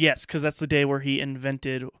day. Yes, because that's the day where he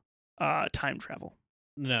invented time travel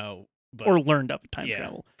No. But or learned of time yeah.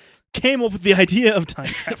 travel. Came up with the idea of time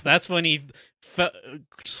travel. that's when he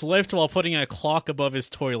slipped while putting a clock above his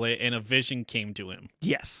toilet and a vision came to him.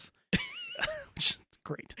 Yes. Which is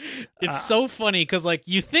great. It's so funny because, like,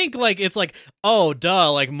 you think, like, it's like, oh,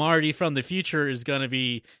 duh, like, Marty from the future is going to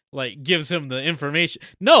be, like, gives him the information.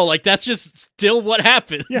 No, like, that's just still what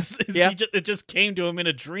happens. Yeah. Yeah. It just came to him in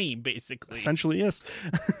a dream, basically. Essentially, yes.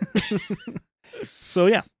 So,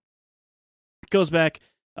 yeah. Goes back,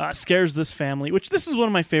 scares this family, which this is one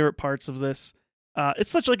of my favorite parts of this.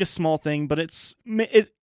 It's such, like, a small thing, but it's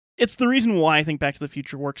the reason why I think Back to the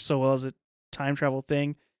Future works so well as a time travel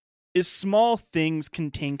thing. Is small things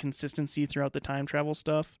contain consistency throughout the time travel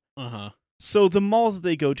stuff. Uh-huh. So the mall that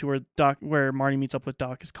they go to where Marty meets up with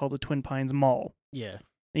Doc is called the Twin Pines Mall. Yeah. And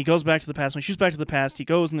he goes back to the past. When he shoots back to the past, he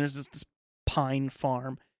goes and there's this pine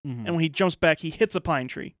farm. Mhm. And when he jumps back, he hits a pine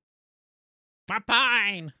tree. My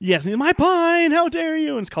pine! Yes, and he's, my pine, how dare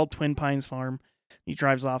you? And it's called Twin Pines Farm. He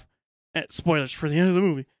drives off. Spoilers for the end of the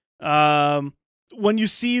movie. When you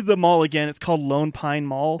see the mall again, it's called Lone Pine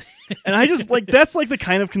Mall. And I just, that's the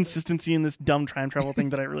kind of consistency in this dumb time travel thing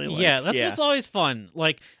that I really like. Yeah, that's Yeah. what's always fun.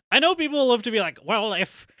 Like, I know people love to be like, well,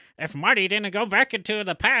 if Marty didn't go back into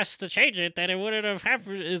the past to change it, then it wouldn't have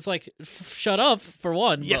happened. It's like, shut up, for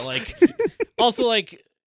one. Yes. But, like, also, like,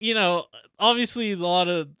 obviously a lot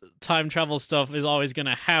of time travel stuff is always going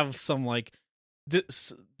to have some, like,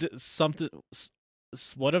 something,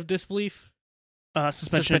 what of disbelief?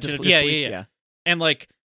 Suspension of disbelief. Yeah. And, like,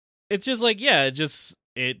 it's just like, yeah,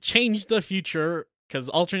 it changed the future because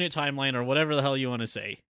alternate timeline or whatever the hell you want to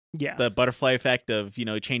say. Yeah. The butterfly effect of,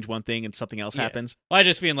 change one thing and something else Yeah. happens. Well, I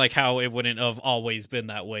just mean like how it wouldn't have always been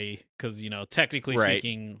that way because, technically Right.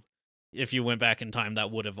 speaking, if you went back in time, that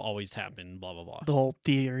would have always happened, blah, blah, blah. The whole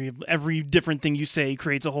theory of every different thing you say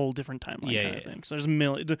creates a whole different timeline Yeah, kind of yeah. thing. So there's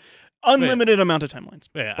unlimited amount of timelines.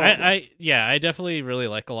 Yeah, Blah, blah. I definitely really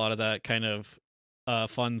like a lot of that kind of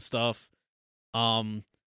fun stuff.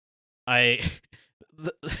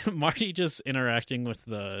 Marty just interacting with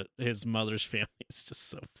his mother's family is just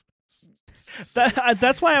so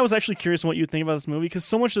That's why I was actually curious on what you would think about this movie, because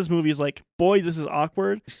so much of this movie is like, boy, this is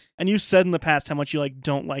awkward. And you said in the past how much you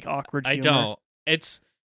don't like awkward humor. I don't. It's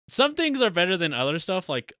some things are better than other stuff.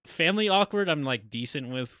 Like family awkward, I'm like decent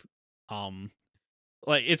with.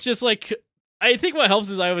 Like it's just like I think what helps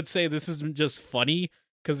is I would say this isn't just funny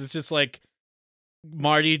because it's just like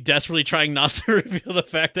Marty desperately trying not to reveal the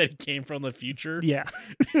fact that he came from the future. Yeah.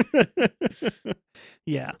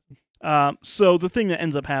 Yeah. So the thing that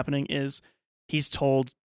ends up happening is he's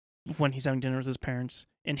told when he's having dinner with his parents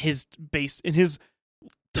in his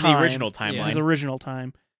The original timeline. his original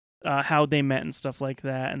time, how they met and stuff like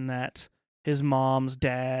that, and that his mom's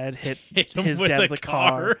dad hit Him his dad with a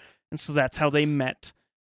car, and so that's how they met.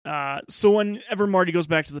 So whenever Marty goes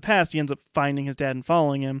back to the past, he ends up finding his dad and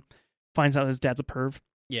following him. Finds out his dad's a perv,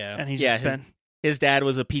 Yeah. and he's Yeah, just been His dad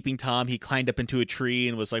was a peeping Tom. He climbed up into a tree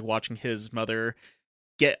and was watching his mother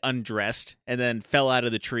get undressed and then fell out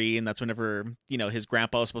of the tree. And that's whenever, his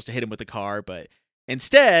grandpa was supposed to hit him with the car. But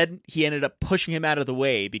instead, he ended up pushing him out of the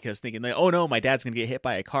way because thinking oh no, my dad's going to get hit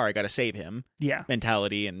by a car. I got to save him yeah.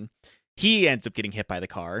 mentality. And he ends up getting hit by the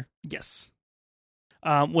car. Yes.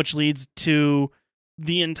 Which leads to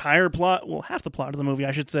the entire plot, well, half the plot of the movie,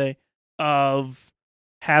 I should say, of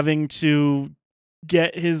having to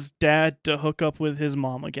get his dad to hook up with his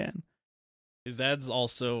mom again. His dad's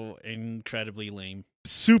also incredibly lame.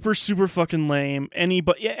 Super, super fucking lame.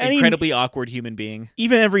 Incredibly awkward human being.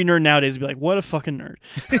 Even every nerd nowadays would be like, what a fucking nerd.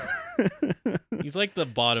 He's like the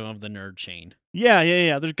bottom of the nerd chain.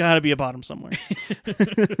 Yeah. There's got to be a bottom somewhere.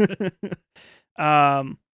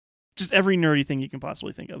 Just every nerdy thing you can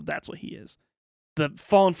possibly think of, that's what he is. The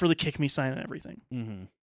falling for the kick me sign and everything. Mm-hmm.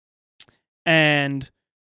 And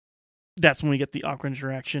that's when we get the awkward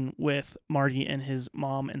interaction with Marty and his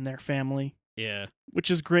mom and their family. Yeah.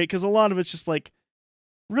 Which is great because a lot of it's just like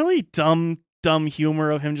really dumb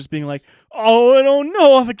humor of him just being like, oh, I don't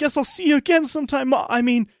know. I guess I'll see you again sometime. I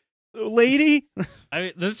mean, lady.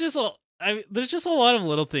 There's just a lot of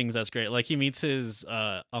little things that's great. Like he meets his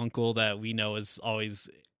uncle that we know is always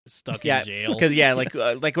stuck in jail. Because like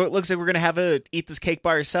it looks like we're gonna have to eat this cake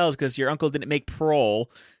by ourselves because your uncle didn't make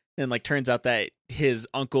parole. And like turns out that his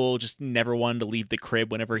uncle just never wanted to leave the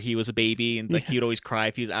crib whenever he was a baby, and like he would always cry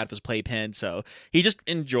if he was out of his playpen. So he just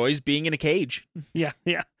enjoys being in a cage. Yeah,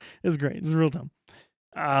 it's great. It's real dumb.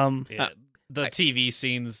 The TV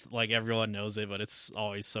scenes, like everyone knows it, but it's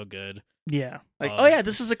always so good. Yeah, like oh yeah,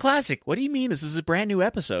 this is a classic. What do you mean this is a brand new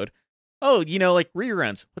episode? Oh, like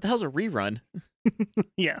reruns. What the hell's a rerun?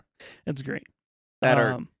 Yeah, it's great.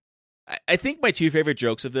 I think my two favorite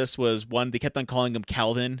jokes of this was one, they kept on calling him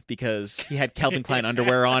Calvin because he had Calvin Klein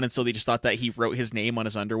underwear on, and so they just thought that he wrote his name on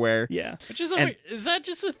his underwear. Yeah. Which is is that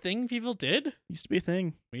just a thing people did? Used to be a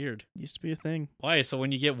thing. Weird. Used to be a thing. Why? So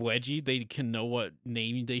when you get wedgie, they can know what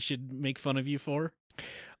name they should make fun of you for?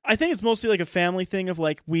 I think it's mostly like a family thing of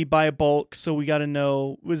like, we buy bulk, so we got to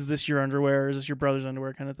know, was this your underwear? Is this your brother's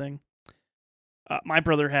underwear kind of thing? My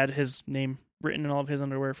brother had his name written in all of his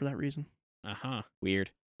underwear for that reason. Uh-huh.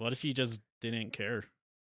 Weird. What if you just didn't care?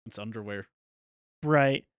 It's underwear.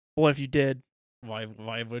 Right. What if you did? Why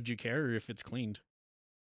would you care if it's cleaned?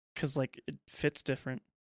 Because like it fits different.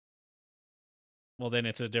 Well, then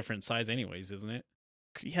it's a different size anyways, isn't it?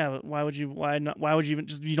 Yeah, but why would you even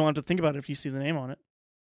just, you don't have to think about it if you see the name on it.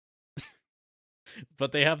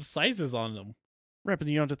 But they have sizes on them. Right, but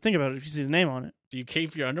you don't have to think about it if you see the name on it. Do you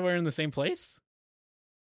keep your underwear in the same place?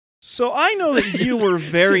 So I know that you were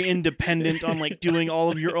very independent on like doing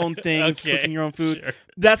all of your own things, Okay, cooking your own food. sure.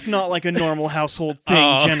 That's not like a normal household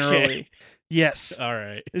thing generally. Okay. Yes. All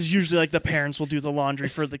right. It's usually like the parents will do the laundry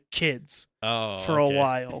for the kids for a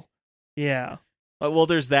while. Yeah. Well,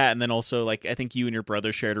 there's that, and then also like I think you and your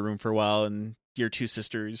brother shared a room for a while, and your two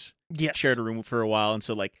sisters shared a room for a while, and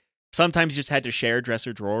so like sometimes you just had to share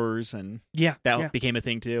dresser drawers, and that became a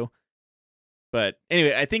thing too. But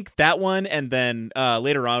anyway, I think that one, and then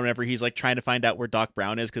later on, whenever he's like trying to find out where Doc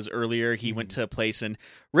Brown is, because earlier he went to a place and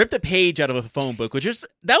ripped a page out of a phone book, that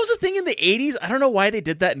was a thing in the 80s. I don't know why they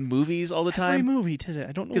did that in movies all the time. Every movie did it.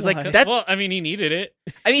 I don't know why. Like that. Well, I mean, he needed it.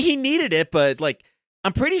 He needed it, but like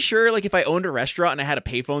I'm pretty sure, like if I owned a restaurant and I had a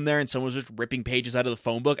payphone there and someone was just ripping pages out of the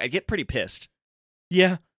phone book, I'd get pretty pissed.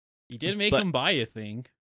 Yeah, you did make him buy a thing.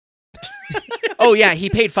 Oh yeah, he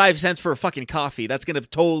paid 5 cents for a fucking coffee. That's gonna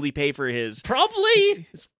totally pay for his probably.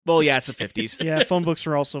 Well, yeah, it's the 50s. Yeah, phone books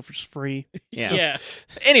are also just free. Yeah.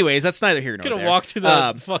 Anyways, that's neither here nor there. Gonna walk to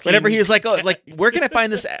the fucking. Whenever he was like, "Oh, like where can I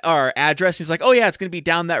find this our address?" He's like, "Oh yeah, it's gonna be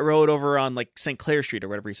down that road over on like St. Clair Street or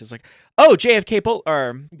whatever." He says like, "Oh, JFK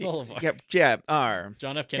Boulevard." Yeah,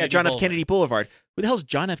 John F. Kennedy. John F. Kennedy Boulevard. Who the hell's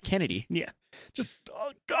John F. Kennedy? Yeah, just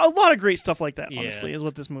a lot of great stuff like that. Honestly, is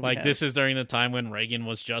what this movie. Like has. this is during the time when Reagan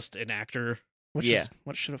was just an actor. Which is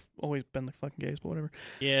what should have always been the fucking case, but whatever.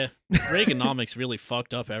 Yeah, Reaganomics really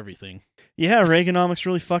fucked up everything. Yeah, Reaganomics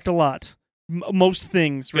really fucked a lot. Most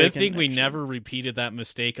things. Good thing we never repeated that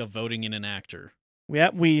mistake of voting in an actor.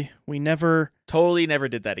 Yeah, we never. Totally never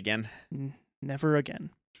did that again. Never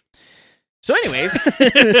again. So anyways.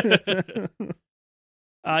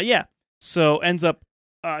 Yeah. So ends up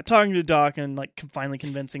talking to Doc and like finally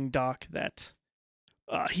convincing Doc that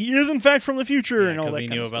he is in fact from the future and all that kind of stuff.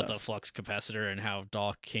 Because he knew about the flux capacitor and how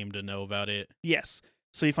Doc came to know about it. Yes.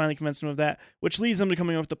 So he finally convinced him of that, which leads him to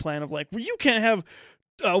coming up with the plan of like, well, you can't have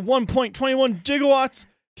 1.21 gigawatts.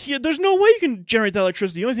 There's no way you can generate that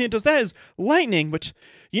electricity. The only thing that does that is lightning, which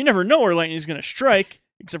you never know where lightning is going to strike,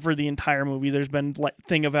 except for the entire movie. There's been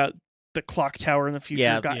thing about the clock tower in the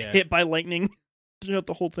future got hit by lightning throughout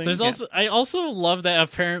the whole thing. I also love that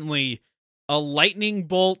apparently a lightning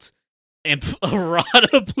bolt and a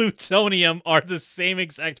rod of plutonium are the same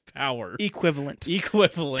exact power. Equivalent.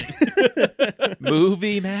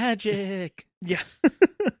 Movie magic. Yeah.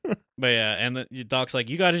 But yeah, and the Doc's like,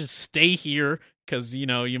 you gotta just stay here because,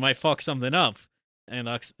 you might fuck something up. And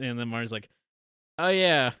then Marty's like, Oh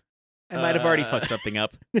yeah. I might have already fucked something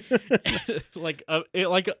up. It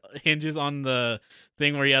hinges on the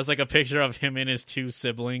thing where he has like a picture of him and his 2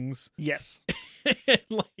 siblings. Yes.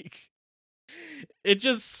 Like it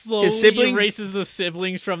just slowly erases the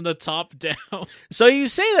siblings from the top down. So you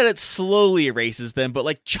say that it slowly erases them, but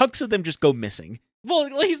like chunks of them just go missing. Well,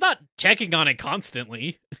 he's not checking on it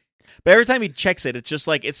constantly. But every time he checks it, it's just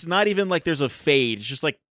like, it's not even like there's a fade. It's just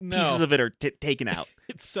like pieces of it are taken out.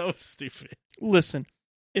 It's so stupid. Listen,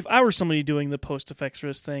 if I were somebody doing the post effects for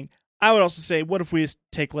this thing, I would also say, what if we just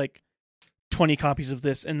take like 20 copies of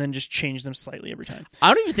this and then just change them slightly every time?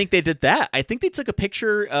 I don't even think they did that. I think they took a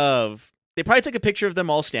picture of, they probably took a picture of them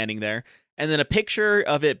all standing there, and then a picture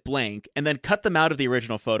of it blank, and then cut them out of the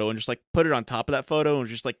original photo and just like put it on top of that photo and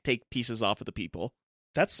just like take pieces off of the people.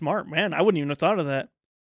 That's smart, man. I wouldn't even have thought of that.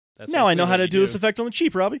 That's Now I know how to you do this effect on the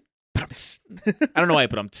cheap, Robbie. I don't know why I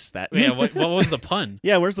put that. Yeah, what was the pun?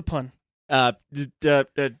 Yeah, where's the pun?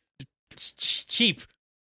 Cheap.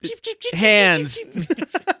 Hands.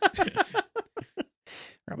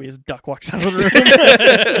 Robbie, his duck walks out of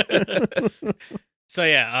the room. So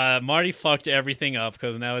yeah, Marty fucked everything up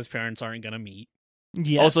because now his parents aren't gonna meet.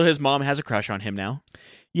 Yes. Also, his mom has a crush on him now.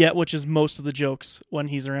 Yeah, which is most of the jokes when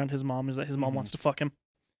he's around his mom, is that his mom wants to fuck him.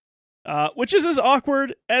 Which is as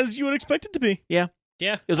awkward as you would expect it to be. Yeah,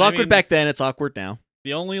 it was awkward back then. It's awkward now.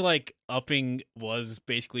 The only like upping was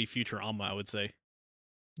basically Futurama, I would say.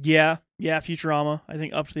 Yeah, Futurama. I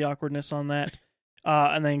think upped the awkwardness on that.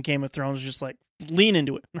 And then Game of Thrones just like lean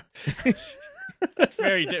into it. That's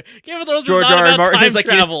very different. Game of Thrones George is not R. R. about Martin time is like,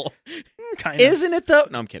 travel. Kinda. Isn't it though?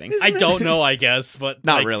 No, I'm kidding. I don't know, I guess, but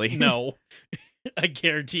Not like, really. No. I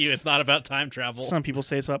guarantee you it's not about time travel. Some people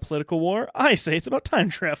say it's about political war. I say it's about time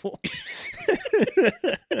travel.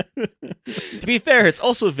 To be fair, it's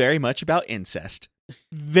also very much about incest.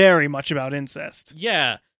 Very much about incest.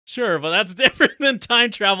 Yeah, sure, but that's different than time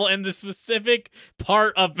travel and the specific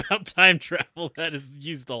part about time travel that is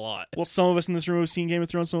used a lot. Well, some of us in this room have seen Game of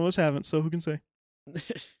Thrones, some of us haven't, so who can say?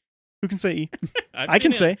 Who can say E? I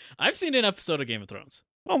can say. I've seen an episode of Game of Thrones.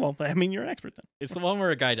 Oh, well, I mean, you're an expert then. It's the one where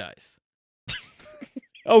a guy dies.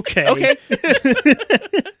 Okay.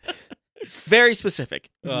 Very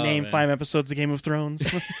specific. Name 5 episodes of Game of Thrones.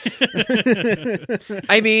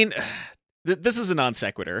 I mean, this is a non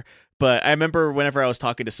sequitur, but I remember whenever I was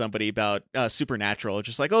talking to somebody about Supernatural,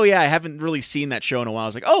 just like, oh yeah, I haven't really seen that show in a while. I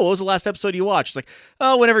was like, oh, what was the last episode you watched? It's like,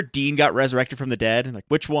 oh, whenever Dean got resurrected from the dead. And like,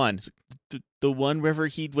 which one? It's like, the one wherever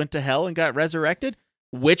he went to hell and got resurrected?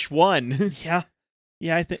 Which one?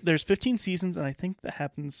 Yeah, I think there's 15 seasons, and I think that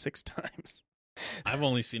happens 6 times. I've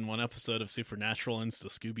only seen one episode of Supernatural, and it's the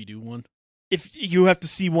Scooby-Doo one. If you have to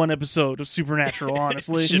see one episode of Supernatural,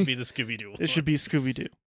 honestly, It should be the Scooby-Doo one. It should be Scooby-Doo.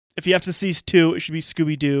 If you have to see 2, it should be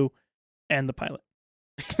Scooby-Doo and the pilot.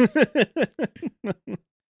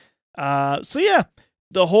 So yeah,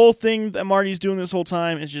 the whole thing that Marty's doing this whole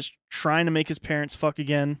time is just trying to make his parents fuck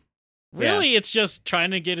again. Really, it's just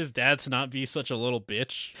trying to get his dad to not be such a little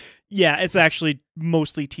bitch. Yeah, it's actually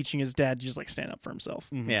mostly teaching his dad to just like stand up for himself.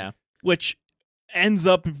 Mm-hmm. Yeah. Which ends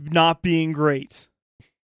up not being great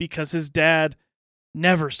because his dad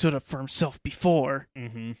never stood up for himself before.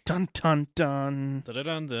 Mm-hmm. Dun dun dun.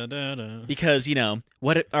 Da-da-dun-da-da-da. Because,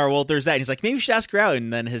 there's that. And he's like, maybe we should ask her out.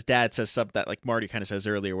 And then his dad says something that, like Marty kind of says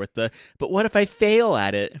earlier with but what if I fail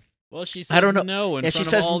at it? Well, she says I don't know. no in Yeah, front she of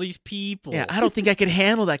says- all these people. Yeah, I don't think I could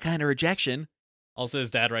handle that kind of rejection. Also,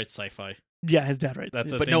 his dad writes sci-fi. Yeah, his dad, right?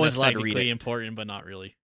 That's a But thing no one's that's allowed to read technically it. important, but not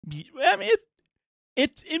really. I mean,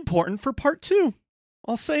 it's important for part 2.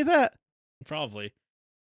 I'll say that. Probably.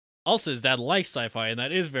 Also, his dad likes sci-fi, and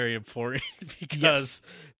that is very important because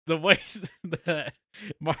the way that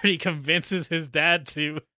Marty convinces his dad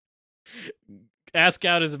to ask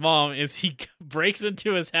out his mom is he breaks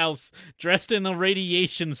into his house dressed in a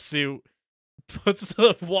radiation suit, puts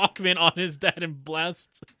the Walkman on his dad, and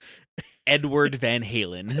blasts. Edward Van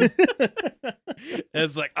Halen.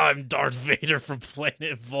 It's like, I'm Darth Vader from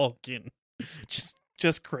planet Vulcan.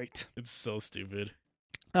 Just great. It's so stupid.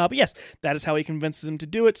 But yes, that is how he convinces him to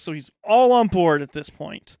do it. So he's all on board at this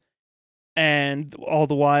point. And all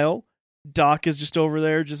the while, Doc is just over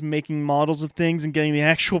there just making models of things and getting the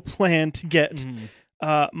actual plan to get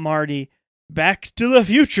Marty back to the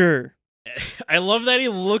future. I love that he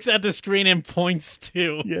looks at the screen and points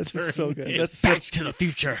to. Yes, it's so good. That's Back to the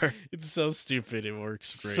future. It's so stupid. It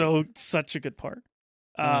works great. such a good part.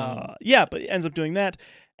 Yeah, but he ends up doing that.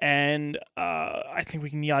 And I think we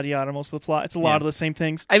can yada yada most of the plot. It's a lot of the same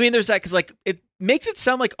things. I mean, there's that because it makes it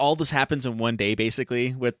sound like all this happens in one day,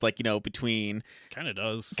 basically, with between Kind of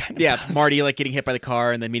does. Does. Marty getting hit by the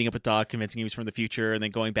car and then meeting up with Doc, convincing him he's from the future, and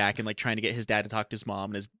then going back and trying to get his dad to talk to his mom,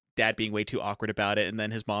 and his dad being way too awkward about it, and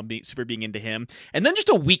then his mom being into him, and then just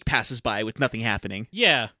a week passes by with nothing happening.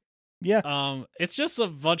 Yeah. Yeah. It's just a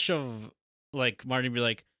bunch of like Marty be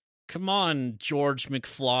like, "Come on, George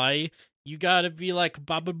McFly, you gotta be like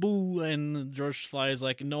Baba Boo," and George Fly is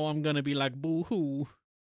like, "No, I'm gonna be like Boo Hoo."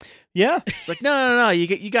 Yeah. It's like, no,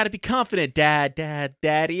 you got to be confident,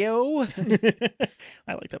 daddy-o.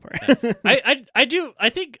 I like that part. I do. I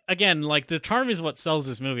think again, like the charm is what sells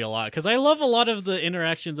this movie a lot because I love a lot of the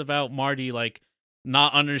interactions about Marty like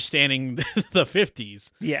not understanding the 50s.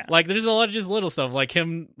 Yeah. Like there's a lot of just little stuff like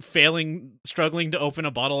him struggling to open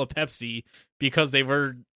a bottle of Pepsi because they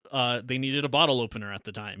needed a bottle opener at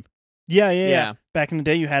the time. Yeah. Back in the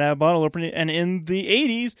day, you had to have a bottle opener, and in the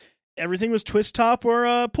 80s, everything was twist top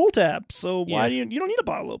or pull tab. So why do you don't need a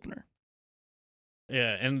bottle opener?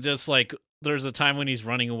 Yeah, and just like there's a time when he's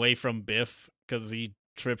running away from Biff because he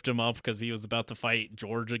tripped him up because he was about to fight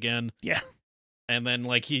George again. Yeah. And then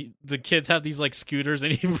like the kids have these like scooters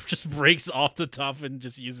and he just breaks off the top and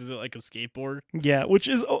just uses it like a skateboard. Yeah, which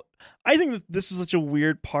is I think that this is such a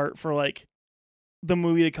weird part for like the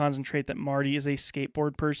movie to concentrate that Marty is a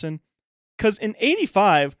skateboard person. Because in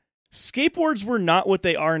 85, skateboards were not what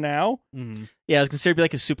they are now. Mm-hmm. Yeah, it was considered to be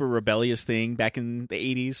like a super rebellious thing back in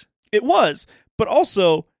the 80s. It was, but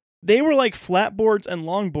also they were like flatboards and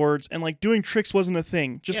longboards, and like doing tricks wasn't a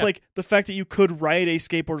thing. Just like the fact that you could ride a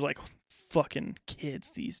skateboard was like fucking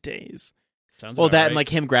kids these days. Sounds well, about that right. and like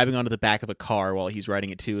him grabbing onto the back of a car while he's riding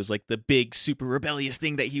it too is like the big super rebellious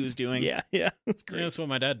thing that he was doing. Yeah, it's great. Yeah, that's what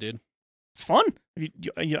my dad did. It's fun.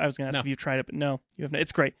 I was gonna ask if you tried it, but no, you have.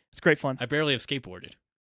 It's great. It's great fun. I barely have skateboarded.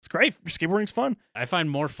 It's great. Skateboarding's fun. I find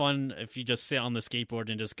more fun if you just sit on the skateboard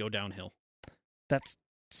and just go downhill. That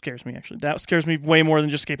scares me, actually. That scares me way more than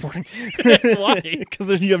just skateboarding. Why?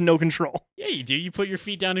 Because you have no control. Yeah, you do. You put your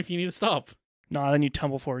feet down if you need to stop. No, then you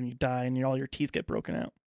tumble forward and you die, and all your teeth get broken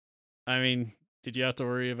out. I mean, did you have to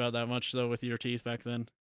worry about that much, though, with your teeth back then?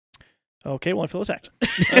 Okay, well, I feel attacked.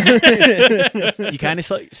 You kind of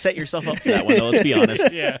set yourself up for that one, though, let's be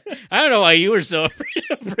honest. Yeah. I don't know why you were so afraid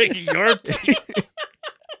of breaking your teeth.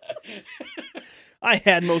 I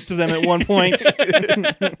had most of them at one point.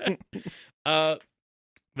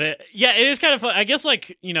 But yeah, it is kind of fun. I guess,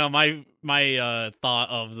 like, you know, my thought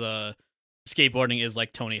of the skateboarding is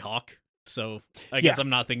like Tony Hawk. So I guess I'm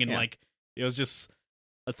not thinking like it was just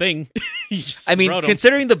a thing. I mean,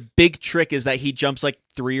 considering the big trick is that he jumps like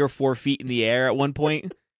 3 or 4 feet in the air at one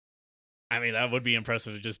point. I mean, that would be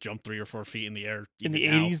impressive to just jump 3 or 4 feet in the air. In the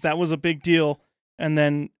 80s, that was a big deal. And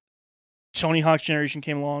then Tony Hawk's generation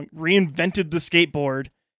came along, reinvented the skateboard,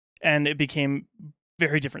 and it became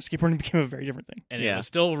very different. Skateboarding became a very different thing. And it was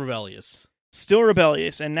still rebellious. Still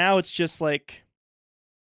rebellious. And now it's just like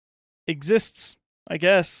exists, I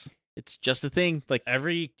guess. It's just a thing. Like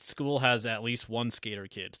every school has at least one skater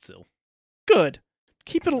kid still. Good.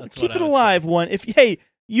 Keep it alive.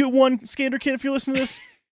 You one skater kid, if you're listening to this,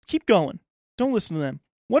 keep going. Don't listen to them.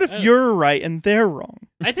 What if you're right and they're wrong?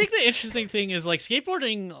 I think the interesting thing is like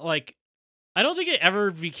skateboarding, like I don't think it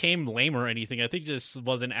ever became lame or anything. I think it just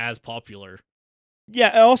wasn't as popular.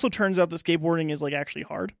 Yeah, it also turns out that skateboarding is like actually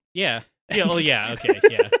hard. Yeah. Yeah. Oh yeah. Okay.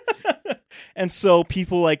 Yeah. And so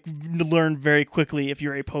people like learn very quickly if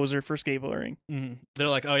you're a poser for skateboarding. Mm-hmm. They're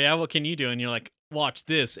like, "Oh yeah, what can you do?" And you're like, "Watch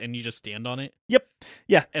this," and you just stand on it. Yep.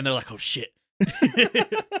 Yeah. And they're like, "Oh shit."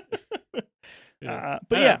 But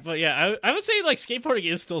yeah, I would say like skateboarding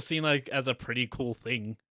is still seen like as a pretty cool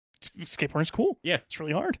thing. Skateboarding's cool. Yeah, it's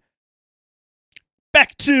really hard.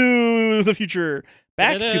 Back to the future.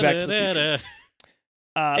 Back to the Future.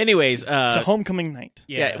 Anyways, it's a homecoming night.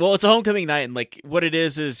 Yeah, well, it's a homecoming night, and like what it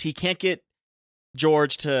is he can't get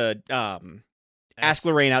George to ask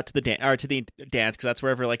Lorraine out to the dance because that's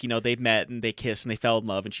wherever like they've met and they kissed and they fell in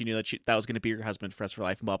love, and she knew that that was going to be her husband for the rest of her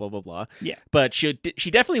life and blah blah blah blah. Yeah, but she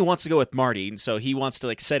definitely wants to go with Marty, and so he wants to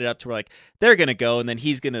like set it up to where like they're gonna go, and then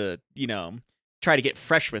he's gonna try to get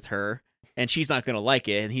fresh with her. And she's not going to like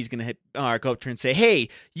it, and he's going to go up to her and say, "Hey,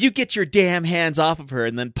 you get your damn hands off of her,"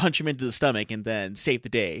 and then punch him into the stomach and then save the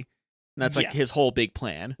day. And that's like his whole big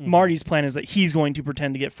plan. Marty's plan is that he's going to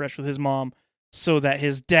pretend to get fresh with his mom so that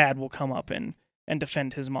his dad will come up and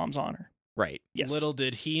defend his mom's honor. Right. Yes. Little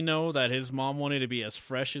did he know that his mom wanted to be as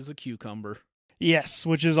fresh as a cucumber. Yes,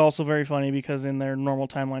 which is also very funny because in their normal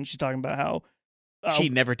timeline, she's talking about how she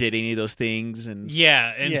never did any of those things, and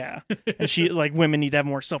and she like women need to have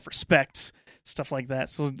more self-respect, stuff like that.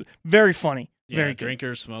 So very funny, very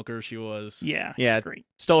drinker, smoker. She was, it's great.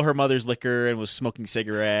 Stole her mother's liquor and was smoking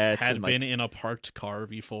cigarettes. Had been in a parked car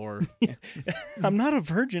before. I'm not a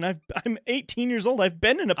virgin. I'm 18 years old. I've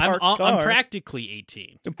been in a parked car. I'm practically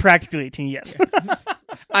 18. Practically 18. Yes,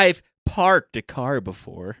 I've parked a car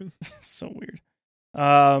before. So weird.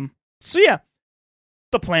 So yeah,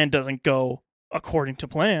 the plan doesn't go according to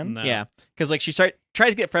plan. No. Yeah, because like she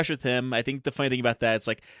tries to get fresh with him. I think the funny thing about that, it's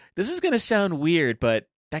like, this is gonna sound weird, but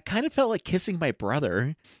that kind of felt like kissing my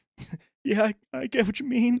brother. Yeah, I get what you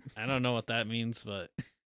mean. I don't know what that means, but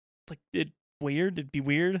Like, it'd be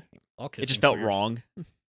weird. all It kissing just felt wrong.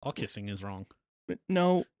 All kissing is wrong. But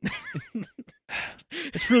no,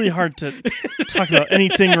 it's really hard to talk about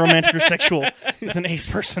anything romantic or sexual with an ace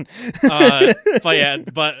person. But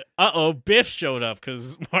Biff showed up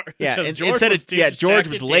because George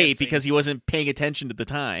was late because he wasn't paying attention at the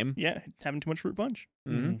time. Yeah, having too much fruit punch.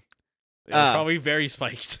 Mm-hmm. It was probably very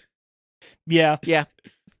spiked. Yeah.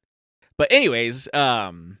 But anyways,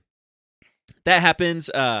 that happens.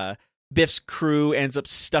 Biff's crew ends up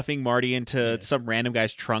stuffing Marty into some random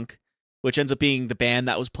guy's trunk, which ends up being the band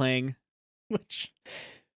that was playing. Which,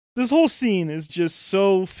 this whole scene is just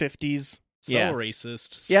so 50s. So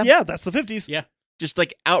racist. Yeah, that's the 50s. Yeah. Just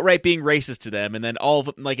like outright being racist to them, and then all of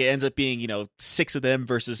them, like, it ends up being 6 of them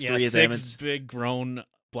versus 3 of them. Six big grown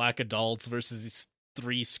black adults versus these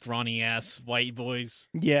 3 scrawny ass white boys.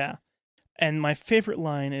 Yeah. And my favorite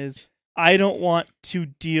line is, I don't want to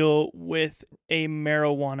deal with a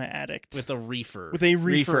marijuana addict. With a reefer. With a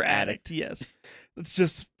reefer addict, yes. It's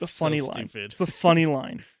just a funny line. Stupid. It's a funny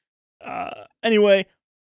line. Anyway,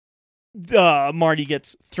 Marty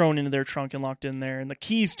gets thrown into their trunk and locked in there, and the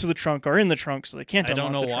keys to the trunk are in the trunk, so they can't I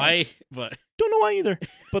unlock don't know the why, trunk. but... Don't know why either.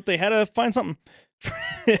 But they had to find something.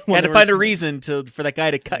 Had to find a reason for that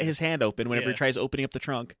guy to cut his hand open whenever he tries opening up the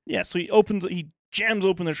trunk. Yeah, so he jams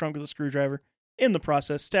open the trunk with a screwdriver, in the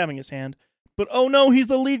process stabbing his hand. But oh no, he's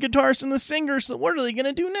the lead guitarist and the singer, so what are they going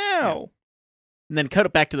to do now? Yeah. And then cut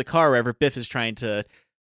it back to the car wherever Biff is trying to...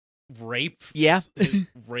 Rape? Yeah.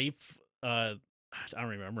 Rape, I don't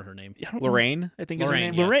remember her name. Lorraine, I think is her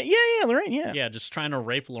name. Yeah. Lorraine, yeah, Lorraine, yeah. Yeah, just trying to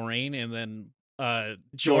rape Lorraine, and then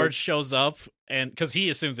George shows up, and because he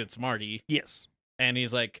assumes it's Marty. Yes. And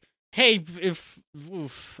he's like, hey,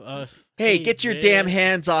 hey, get your damn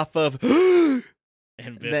hands off of...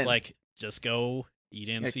 And Biff's like, just go. You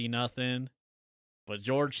didn't see nothing. But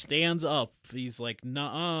George stands up. He's like,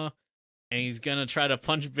 nuh-uh. And he's going to try to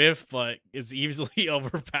punch Biff, but is easily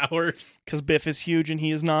overpowered. Because Biff is huge and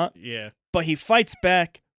he is not. Yeah. But he fights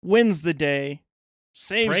back, wins the day,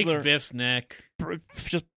 breaks Biff's neck,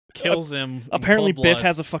 just kills him. Apparently Biff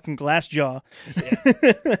has a fucking glass jaw. Yeah.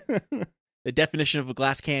 The definition of a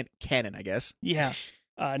glass cannon, I guess. Yeah.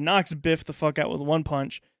 Knocks Biff the fuck out with one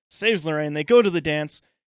punch, saves Lorraine. They go to the dance,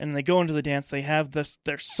 and when they go into the dance, they have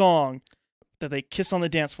their song that they kiss on the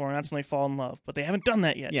dance floor, and that's when they fall in love. But they haven't done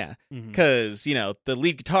that yet. Yeah, because, the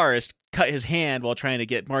lead guitarist cut his hand while trying to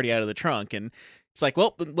get Marty out of the trunk, and it's like,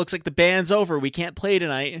 well, it looks like the band's over. We can't play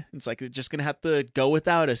tonight. It's like, they're just going to have to go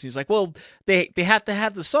without us. And he's like, well, they have to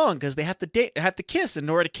have the song because they have to kiss. And in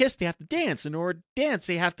order to kiss, they have to dance. In order to dance,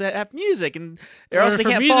 they have to have music. And or else they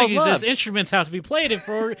can't fall in love. Instruments have to be played. And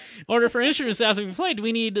in order for instruments to have to be played,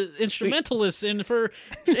 we need instrumentalists. And for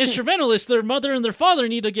instrumentalists, their mother and their father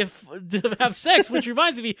need to have sex, which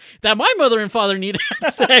reminds me that my mother and father need to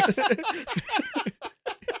have sex.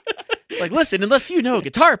 Like, listen, unless you know a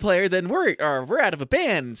guitar player, then we're out of a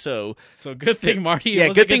band. So good thing Marty. Yeah,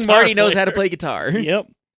 good thing Marty knows how to play guitar. Yep,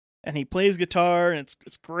 and he plays guitar, and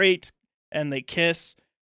it's great. And they kiss.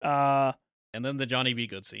 And then the Johnny B.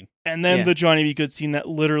 Good scene. And then the Johnny B. Good scene that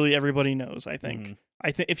literally everybody knows. I think. Mm-hmm.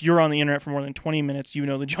 I think if you're on the internet for more than 20 minutes, you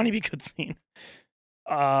know the Johnny B. Good scene.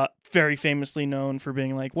 Very famously known for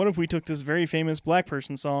being like, what if we took this very famous black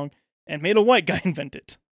person song and made a white guy invent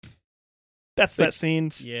it? That's that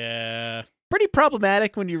scene. Yeah. Pretty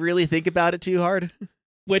problematic when you really think about it too hard.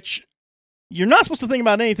 Which, you're not supposed to think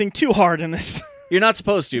about anything too hard in this. You're not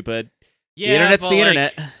supposed to, but the internet's the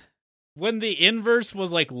internet. When the inverse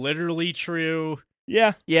was like literally true.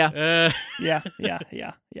 Yeah. Yeah. Yeah.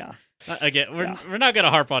 Again, we're not going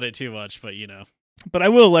to harp on it too much, but But I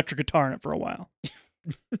will electric guitar in it for a while.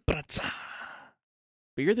 But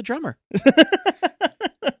you're the drummer.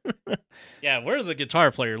 Yeah, we're the guitar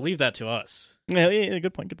player. Leave that to us. Yeah,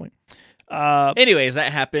 good point. Anyways,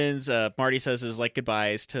 that happens. Marty says his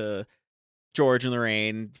goodbyes to George and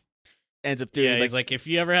Lorraine. Ends up doing he's like, if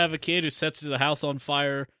you ever have a kid who sets the house on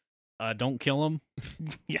fire, don't kill him.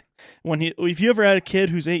 Yeah. If you ever had a kid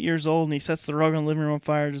who's 8 years old and he sets the rug on the living room on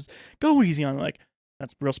fire, just go easy on him. Like,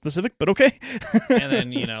 that's real specific, but okay. And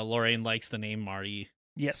then, Lorraine likes the name Marty.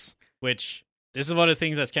 Yes. Which, this is one of the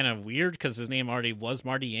things that's kind of weird because his name already was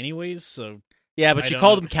Marty anyways, so... Yeah, but she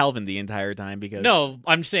called him Calvin the entire time because... No,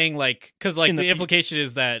 I'm saying, because, the implication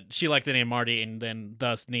is that she liked the name Marty and then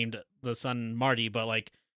thus named the son Marty, but,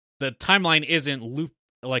 the timeline isn't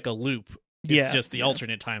like a loop. It's Yeah, just the yeah.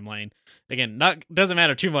 alternate timeline. Again, doesn't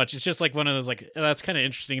matter too much. It's just like one of those like that's kind of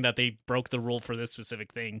interesting that they broke the rule for this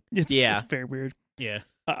specific thing. It's Yeah. very weird. Yeah.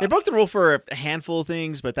 They broke the rule for a handful of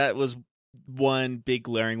things, but that was one big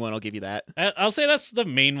glaring one. I'll give you that. I'll say that's the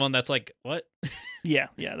main one. That's like what? Yeah,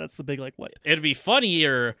 that's the big like what. It'd be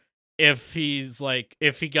funnier if he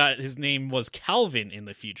got his name was Calvin in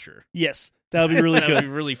the future. Yes, that would be really That would good. be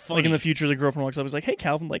really funny. Like in the future, the girlfriend walks up, is like, "Hey,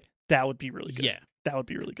 Calvin," like that would be really good. Yeah. That would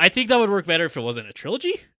be really good. I think that would work better if it wasn't a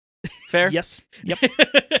trilogy. Fair? Yes. Yep.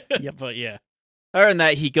 Yep. But yeah. Other than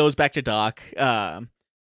that, he goes back to Doc.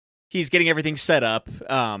 He's getting everything set up.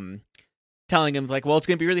 Telling him like, well, it's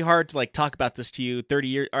gonna be really hard to like talk about this to you 30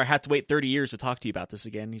 years, or have to wait 30 years to talk to you about this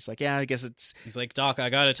again. He's like, yeah, I guess it's. He's like, Doc, I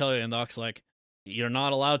gotta tell you, and Doc's like, you're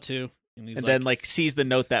not allowed to. And then like sees the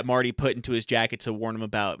note that Marty put into his jacket to warn him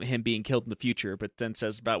about him being killed in the future, but then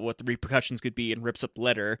says about what the repercussions could be and rips up the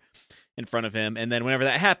letter in front of him. And then whenever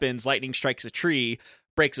that happens, lightning strikes a tree,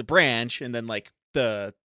 breaks a branch, and then like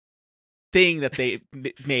the thing that they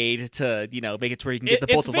made to make it to where you can get the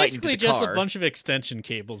bolt of lightning to the car. It's basically just a bunch of extension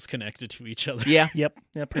cables connected to each other. Yeah. Yep.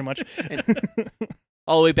 Yeah. Pretty much.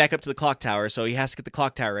 All the way back up to the clock tower, so he has to get the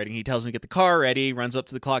clock tower ready. And he tells him to get the car ready, runs up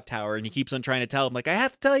to the clock tower, and he keeps on trying to tell him, like, I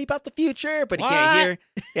have to tell you about the future, but he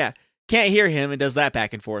can't hear him, and does that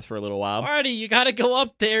back and forth for a little while. Marty, you gotta go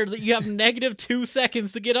up there. You have negative 2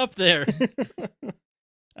 seconds to get up there.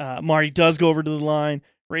 Marty does go over to the line,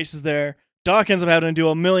 races there. Doc ends up having to do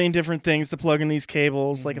a million different things to plug in these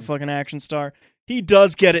cables like a fucking action star. He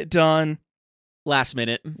does get it done. Last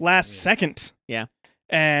minute. Last second. Yeah.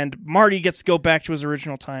 And Marty gets to go back to his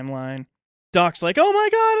original timeline. Doc's like, oh my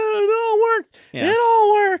god, it all worked. Yeah. It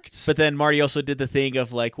all worked. But then Marty also did the thing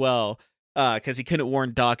of like, well, because he couldn't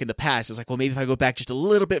warn Doc in the past. It's like, well, maybe if I go back just a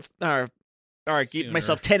little bit, or give Sooner.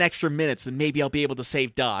 myself 10 extra minutes, then maybe I'll be able to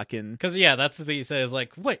save Doc. And Because, that's the thing he says,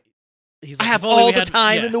 like, what? He's I like, have if only all we the had-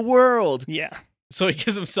 time in the world. Yeah. So he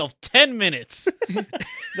gives himself 10 minutes. He's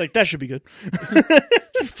like, that should be good.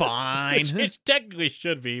 Fine. Which it technically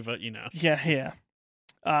should be, but Yeah.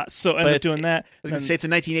 So ends up doing that. I was going to say it's a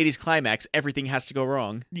 1980s climax. Everything has to go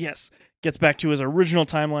wrong. Yes. Gets back to his original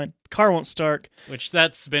timeline. Car won't start. Which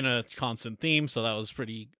that's been a constant theme, so that was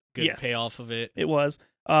pretty good payoff of it. It was.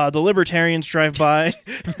 The libertarians drive by.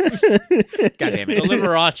 God damn The it.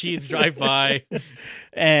 Liberachis drive by.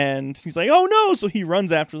 And he's like, oh no. So he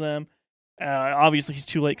runs after them. Obviously, he's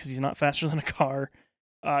too late because he's not faster than a car.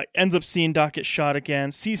 Ends up seeing Doc get shot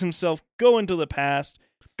again. Sees himself go into the past.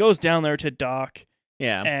 Goes down there to Doc.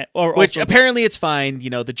 Yeah. Which Apparently it's fine.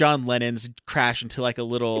 The John Lennons crash into like a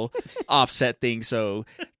little offset thing. So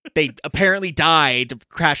they apparently died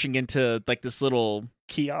crashing into like this little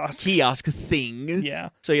kiosk thing. Yeah.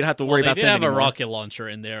 So you don't have to worry about they them did have anymore. a rocket launcher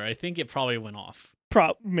in there. I think it probably went off.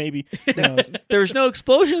 Maybe. Who knows? There was no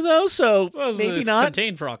explosion though, so Well, maybe it's not.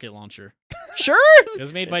 contained rocket launcher. Sure. It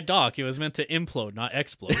was made by Doc. It was meant to implode, not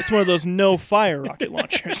explode. It's one of those no fire rocket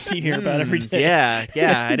launchers you hear about every day.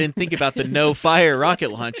 Yeah. I didn't think about the no fire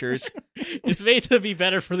rocket launchers. It's made to be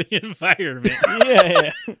better for the environment.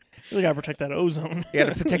 Yeah. You gotta protect that ozone. You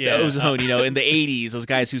got to protect the ozone. In the 80s, those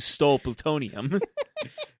guys who stole plutonium.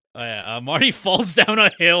 Marty falls down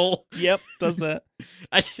a hill. Yep, does that.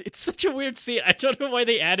 It's such a weird scene. I don't know why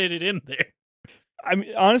they added it in there. I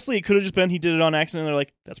mean, honestly, it could have just been he did it on accident. They're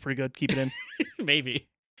like, that's pretty good. Keep it in. Maybe.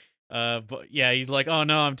 But yeah, he's like, oh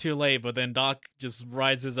no, I'm too late. But then Doc just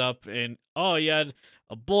rises up and, oh, you had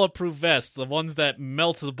a bulletproof vest, the ones that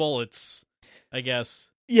melt the bullets, I guess.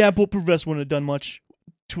 Yeah, bulletproof vest wouldn't have done much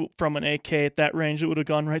from an AK at that range. It would have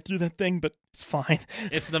gone right through that thing, but it's fine.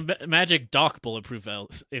 It's the magic Doc bulletproof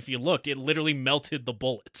vest. If you looked, it literally melted the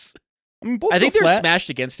bullets. I mean, bullets I think go they're flat. smashed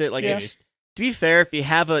against it. Like Yeah. it's to be fair, if you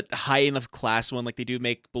have a high enough class one, like they do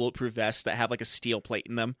make bulletproof vests that have like a steel plate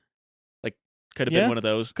in them, like could have Yeah. been one of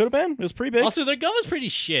those. Could have been. It was pretty big. Also, their gun was pretty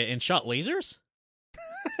shit and shot lasers.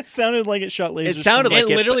 It sounded like it shot lasers. It sounded like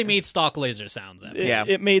it it, literally but- made stock laser sounds. At me. Yeah.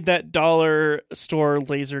 It made that dollar store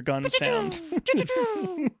laser gun sound.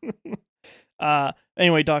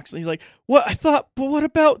 Anyway, he's like, what? But what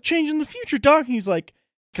about changing the future, Doc? And he's like,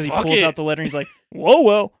 because he Fuck pulls it. out the letter and he's like, whoa,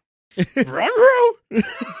 well.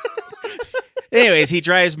 Anyways, he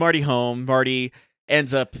drives Marty home. Marty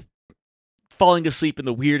ends up falling asleep in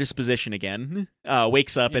the weirdest position again.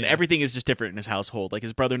 Wakes up and Yeah. everything is just different in his household. Like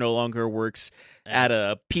his brother no longer works at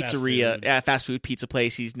a pizzeria, fast food pizza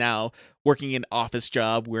place. He's now working an office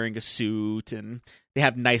job, wearing a suit, and they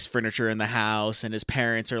have nice furniture in the house. And his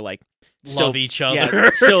parents are like Love each other. yeah,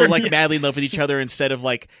 still like madly in love with each other. Instead of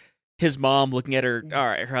like his mom looking at her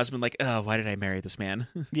husband like, oh, why did I marry this man?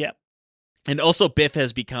 Yeah. And also Biff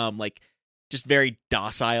has become like just very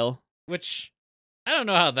docile. Which I don't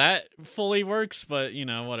know how that fully works, but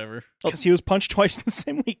whatever. Because he was punched twice in the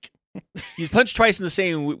same week. He's punched twice in the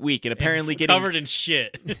same week, and apparently getting covered in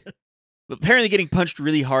shit. apparently getting punched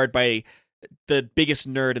really hard by the biggest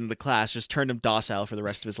nerd in the class just turned him docile for the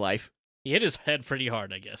rest of his life. He hit his head pretty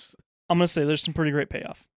hard, I guess. I'm going to say there's some pretty great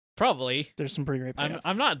payoff. Probably. There's some pretty great payoff.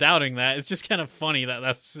 I'm not doubting that. It's just kind of funny that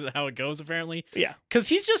that's how it goes, apparently. Yeah. Because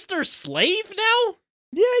he's just their slave now?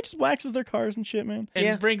 Yeah, he just waxes their cars and shit, man.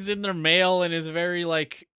 And brings in their mail and is very,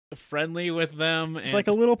 friendly with them. It's like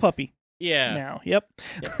a little puppy. Yeah. Now. Yep.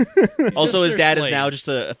 Also, his their dad is slave. now just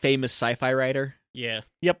a famous sci-fi writer. Yeah.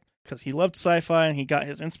 Yep. Because he loved sci-fi and he got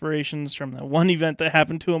his inspirations from that one event that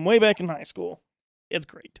happened to him way back in high school. It's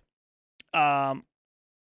great.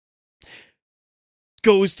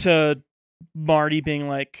 Goes to Marty being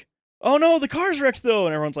like, "Oh no, the car's wrecked though,"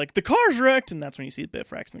 and everyone's like, "The car's wrecked," and that's when you see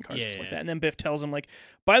Biff wrecks and the car's just like that. And then Biff tells him like,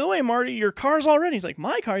 "By the way, Marty, your car's all ready." He's like,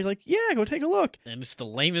 "My car?" He's like, "Yeah, go take a look." And it's the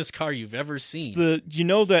lamest car you've ever seen. It's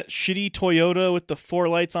that shitty Toyota with the 4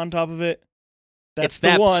 lights on top of it? That's It's the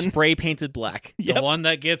that one. spray painted black, The one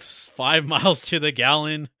that gets 5 miles to the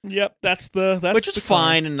gallon. Yep, that's which is the car.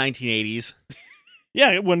 fine in 1980s.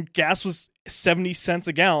 Yeah, when gas was 70 cents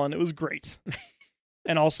a gallon, it was great.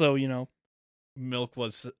 And also, Milk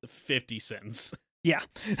was 50 cents. yeah.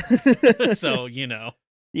 So,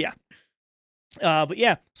 Yeah. But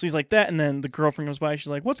yeah, so he's like that, and then the girlfriend comes by, she's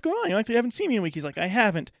like, "What's going on? You haven't seen me in a week." He's like, "I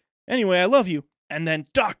haven't. Anyway, I love you." And then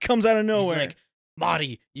Doc comes out of nowhere. He's like,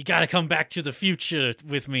 "Marty, you gotta come back to the future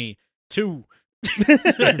with me, too."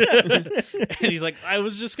 And he's like, "I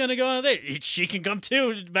was just gonna go on a date. She can come too.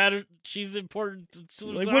 It matter. She's important."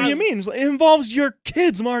 Like, what do you mean? He's like, "It involves your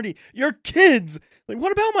kids, Marty. Your kids." Like,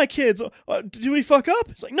 "What about my kids? Did we fuck up?"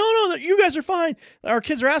 It's like, no, you guys are fine. Our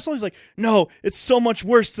kids are assholes." He's like, "No, it's so much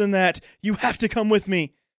worse than that. You have to come with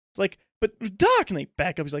me." It's like, "But Doc," and they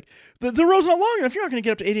back up. He's like, the road's not long enough. You're not going to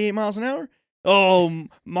get up to 88 miles an hour. "Oh,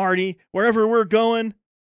 Marty, wherever we're going,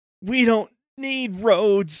 we don't need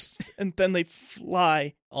roads." And then they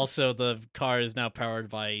fly. Also, the car is now powered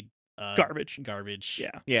by Garbage. Garbage.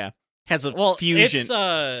 Yeah, has a Well, fusion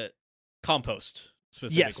it's compost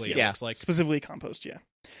specifically. Yes, It yeah. looks like. Specifically compost, yeah.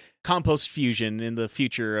 compost fusion in the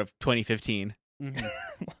future of 2015. Mhm.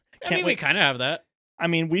 Can't we wait. kind of have that. I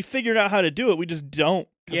mean, we figured out how to do it. We just don't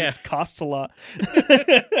because Yeah. it costs a lot.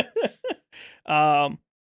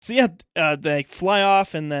 So yeah, they fly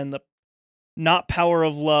off, and then the not Power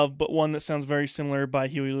of Love, but one that sounds very similar by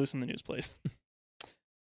Huey Lewis and the Newsplays.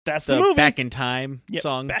 That's the movie. Back in Time Yep,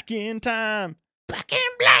 song. Back in Time. Back in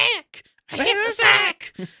black, I hit the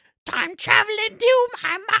sack. Time traveling to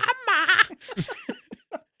my mama.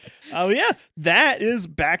 Oh yeah, that is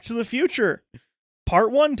Back to the Future,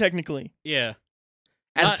 Part 1, technically. Yeah.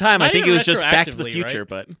 At Not- the time, I not think it even was just Back to the retroactively, Future, right?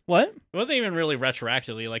 but What? It wasn't even really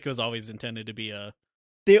retroactively. Like, it was always intended to be a...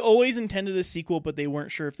 They always intended a sequel, but they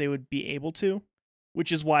weren't sure if they would be able to,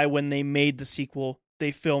 which is why when they made the sequel,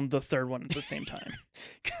 they filmed the third one at the same time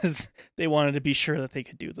because they wanted to be sure that they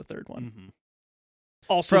could do the third one. Mhm.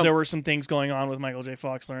 Also, there were some things going on with Michael J.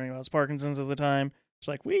 Fox learning about his Parkinson's at the time. It's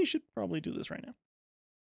like, we should probably do this right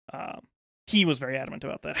now. He was very adamant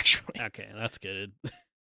about that, actually. Okay, that's good.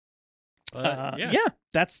 Yeah,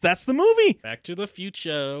 that's the movie. Back to the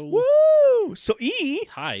Future. Woo! So, E,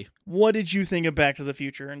 Hi. what did you think of Back to the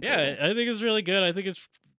Future? Yeah, I think it's really good. I think it's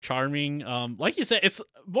charming. Like you said, it's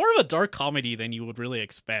more of a dark comedy than you would really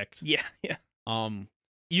expect. Yeah.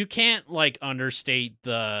 You can't understate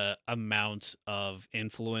the amount of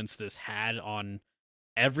influence this had on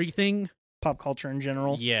everything. Pop culture in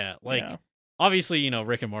general. Yeah, Yeah. obviously,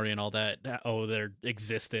 Rick and Morty and all that owe their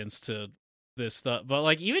existence to this stuff.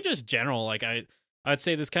 But even just general, I'd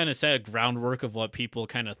say this kind of set a groundwork of what people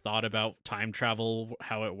kind of thought about time travel,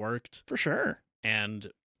 how it worked, For sure. and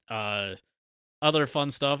other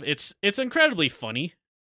fun stuff. It's incredibly funny.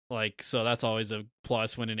 So that's always a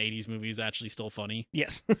plus when an 80s movie is actually still funny.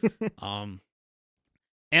 Yes.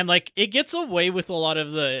 And it gets away with a lot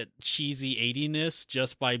of the cheesy 80ness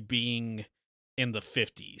just by being in the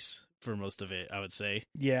 50s for most of it, I would say.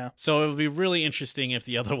 Yeah. So it would be really interesting if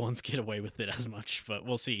the other ones get away with it as much, but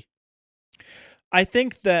we'll see. I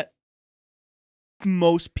think that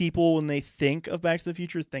most people, when they think of Back to the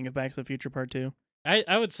Future, think of Back to the Future Part 2.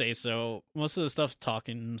 I would say so. Most of the stuff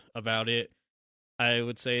talking about it, I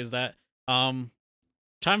would say, is that time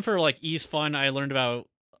for E's fun. I learned about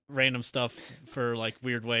random stuff for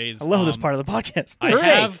weird ways. I love this part of the podcast. I Hooray!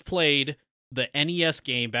 have played the NES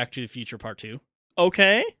game Back to the Future Part 2.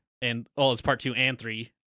 Okay. And it's Part 2 and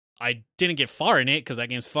 3. I didn't get far in it because that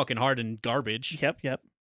game's fucking hard and garbage. Yep.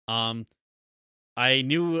 I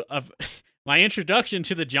knew of my introduction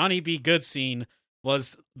to the Johnny B. Good scene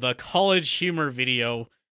was the College Humor video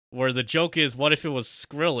where the joke is, what if it was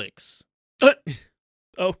Skrillex?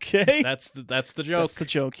 Okay. That's the joke. That's the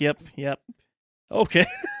joke. Yep. Okay.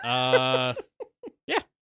 Yeah.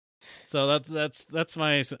 So that's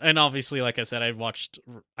my, and obviously, like I said,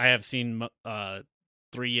 I have seen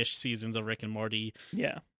 3-ish seasons of Rick and Morty.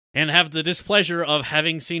 Yeah. And have the displeasure of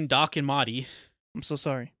having seen Doc and Marty. I'm so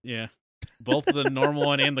sorry. Yeah. Both the normal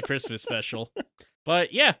one and the Christmas special.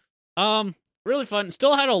 But yeah, really fun.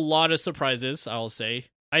 Still had a lot of surprises, I'll say.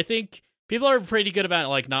 I think people are pretty good about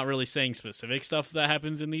like not really saying specific stuff that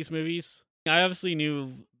happens in these movies. I obviously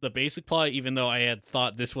knew the basic plot, even though I had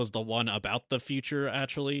thought this was the one about the future,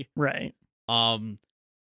 actually. Right.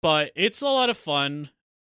 But it's a lot of fun,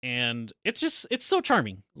 and it's so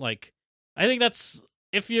charming. Like, I think that's,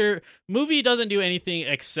 if your movie doesn't do anything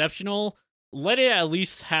exceptional, let it at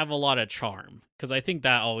least have a lot of charm, because I think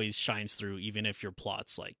that always shines through, even if your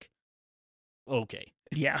plot's like okay.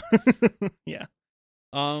 Yeah. Yeah.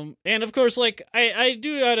 And of course, like I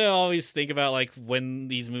do gotta always think about like when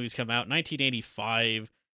these movies come out.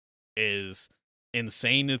 1985 is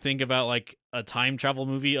insane to think about, like a time travel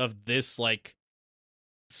movie of this like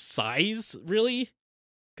size, really,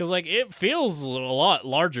 because like it feels a lot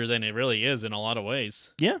larger than it really is in a lot of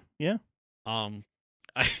ways. Yeah.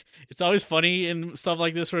 It's always funny in stuff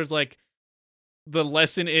like this where it's like the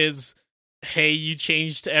lesson is, hey, you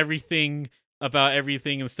changed everything about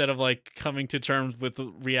everything instead of like coming to terms with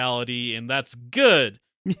reality, and that's good.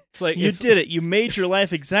 It's like you did it. You made your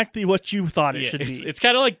life exactly what you thought it should be. It's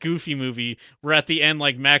kind of like Goofy movie, where at the end,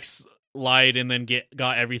 like Max lied and then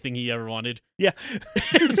got everything he ever wanted. Yeah.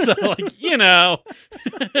 So like, you know,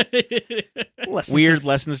 weird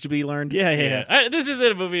lessons to be learned. Yeah. This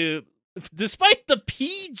isn't a movie. Despite the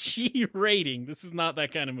PG rating, this is not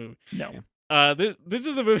that kind of movie. No. This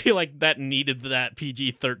is a movie like that needed that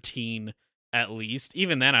PG-13 at least.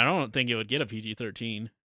 Even then, I don't think it would get a PG-13. It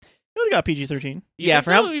would have got PG-13. Yeah,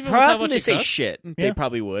 for so? how often they say cussed? shit, Yeah. they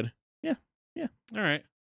probably would. All right.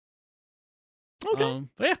 Okay.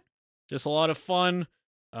 But yeah, just a lot of fun.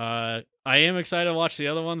 I am excited to watch the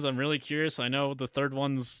other ones. I'm really curious. I know the third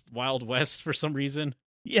one's Wild West for some reason.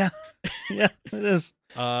 Yeah. Yeah, it is.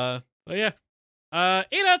 But yeah. 8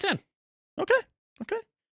 out of 10. Okay.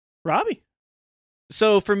 Robbie.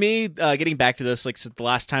 So for me, getting back to this, like the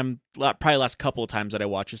last couple of times that I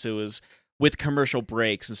watched this, it was with commercial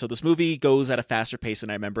breaks. And so this movie goes at a faster pace than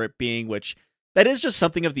I remember it being, which that is just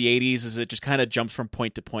something of the 80s, is it just kind of jumps from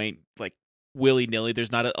point to point, like willy-nilly.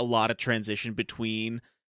 There's not a lot of transition between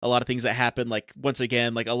a lot of things that happen. Like, once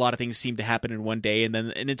again, like a lot of things seem to happen in one day, and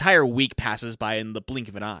then an entire week passes by in the blink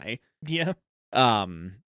of an eye. Yeah.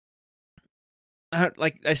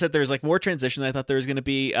 Like I said, there's like more transition than I thought there was going to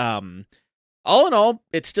be. All in all,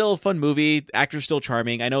 it's still a fun movie. The actor's still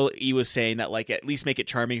charming. I know E was saying that, like, at least make it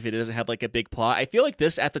charming if it doesn't have like a big plot. I feel like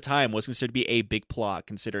this at the time was considered to be a big plot,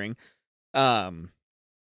 considering in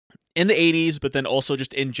the 80s, but then also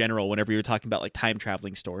just in general, whenever you're talking about like time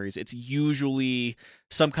traveling stories, it's usually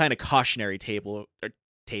some kind of cautionary table.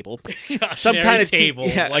 Some kind of table,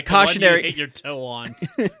 yeah, like cautionary, the one you hit your toe on,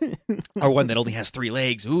 or one that only has 3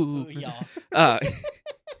 legs. Ooh, yeah.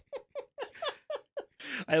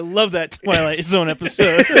 I love that Twilight Zone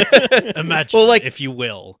episode. Imagine, if you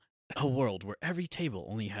will, a world where every table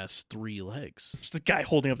only has 3 legs. Just a guy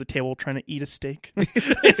holding up the table trying to eat a steak.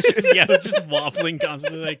 It's just wobbling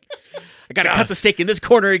constantly. Like, I gotta cut the steak in this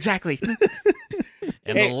corner exactly.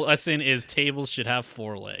 And the lesson is tables should have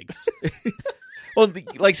 4 legs. Well,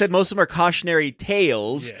 like I said, most of them are cautionary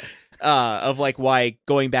tales of like why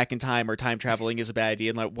going back in time or time traveling is a bad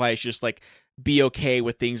idea, and like why it's just like be okay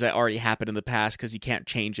with things that already happened in the past because you can't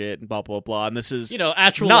change it, and blah blah blah. And this is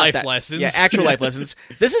actual life lessons. Yeah, actual life lessons.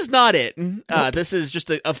 This is not it. This is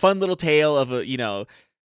just a fun little tale of a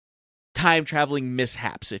time traveling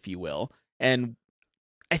mishaps, if you will. And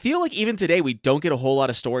I feel like even today we don't get a whole lot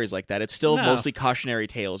of stories like that. It's still mostly cautionary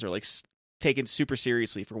tales or like taken super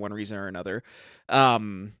seriously for one reason or another.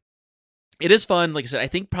 It is fun. Like I said, I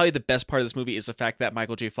think probably the best part of this movie is the fact that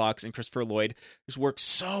Michael J. Fox and Christopher Lloyd just work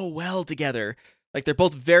so well together. Like, they're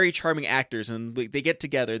both very charming actors, and they get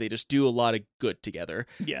together. They just do a lot of good together.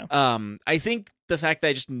 Yeah. I think the fact that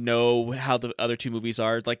I just know how the other 2 movies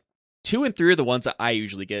are, like 2 and 3 are the ones that I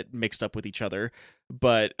usually get mixed up with each other.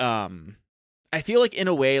 But I feel like in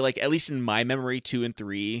a way, like at least in my memory, 2 and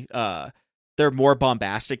 3, they're more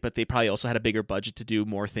bombastic, but they probably also had a bigger budget to do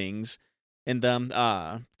more things in them.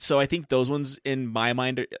 So I think those ones in my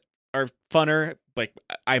mind are funner. Like,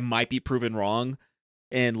 I might be proven wrong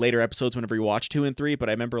in later episodes whenever you watch 2 and 3, but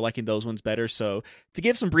I remember liking those ones better. So to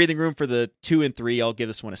give some breathing room for the 2 and 3, I'll give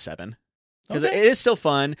this one a 7. because Okay. it is still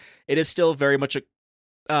fun. It is still very much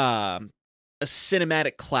a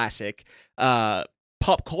cinematic classic,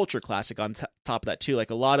 pop culture classic on top of that too.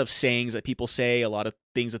 Like a lot of sayings that people say, a lot of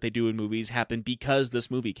things that they do in movies happen because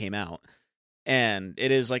this movie came out. And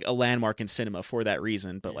it is like a landmark in cinema for that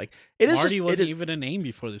reason. But like it is Marty just, wasn't it is, even a name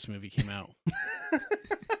before this movie came out.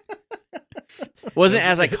 wasn't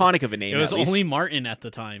as iconic of a name. It was at least. only Martin at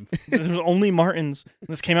the time. There was only Martins.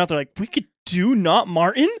 This came out, they're like, we could do not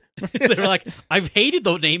Martin? They were like, I've hated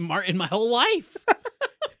the name Martin my whole life.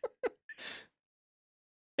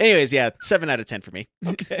 Anyways, yeah, 7 out of 10 for me.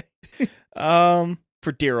 Okay.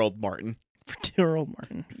 For dear old Martin. For dear old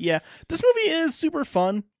Martin. Yeah. This movie is super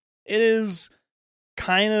fun. It is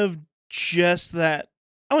kind of just that,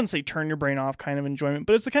 I wouldn't say turn your brain off kind of enjoyment,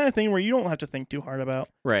 but it's the kind of thing where you don't have to think too hard about.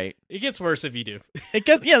 Right. It gets worse if you do.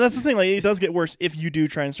 Yeah, that's the thing. Like, it does get worse if you do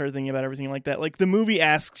try and start thinking about everything like that. Like, the movie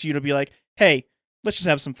asks you to be like, hey, let's just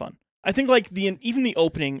have some fun. I think like even the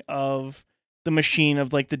opening of the machine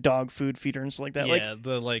of like the dog food feeder and stuff like that.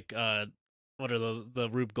 Yeah, what are those? The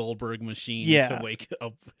Rube Goldberg machine Yeah. to wake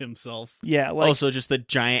up himself. Yeah, like Also, just the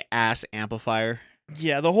giant ass amplifier.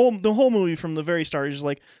 yeah, the whole movie from the very start is just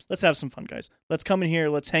like, let's have some fun, guys. Let's come in here,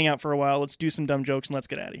 let's hang out for a while, let's do some dumb jokes, and let's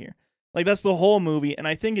get out of here. Like, that's the whole movie, and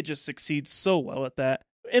I think it just succeeds so well at that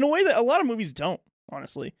in a way that a lot of movies don't,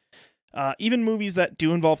 honestly. Even movies that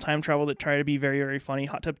do involve time travel that try to be very, very funny,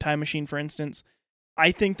 Hot Tub Time Machine, for instance,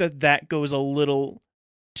 I think that goes a little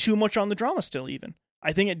too much on the drama still, even.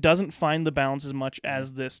 I think it doesn't find the balance as much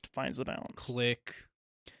as this finds the balance. Click.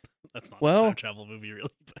 That's not a Well, time travel movie, really.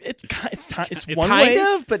 But It's It's one kind way,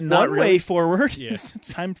 of, but not one really. way forward. Yeah. It's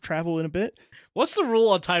time travel in a bit. what's the rule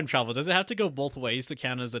on time travel? Does it have to go both ways to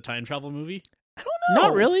count as a time travel movie? I don't know.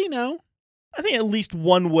 Not really, no. I think at least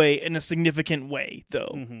one way in a significant way,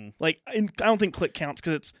 though. Mm-hmm. Like, I don't think click counts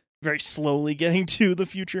because it's very slowly getting to the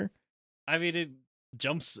future. I mean, it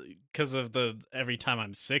jumps because of the every time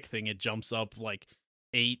I'm sick thing. It jumps up like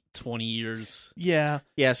 20 years. Yeah,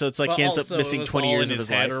 Yeah, so it's like But he ends up also, it missing was 20 all years in of his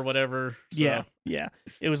head life. or whatever. So. yeah.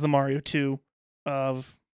 It was the Mario 2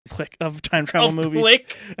 of time travel Of movies.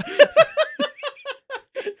 Click.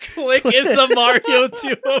 Click is the Mario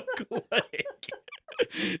 2 of Click.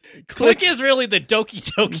 Click is really the Doki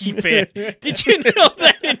Doki fan. Did you know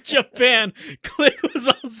that in Japan, Click was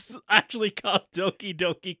also actually called Doki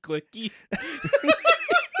Doki Clicky?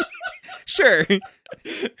 Sure.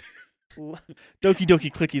 Doki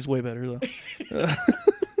Doki Clicky's way better, though.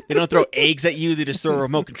 They don't throw eggs at you, they just throw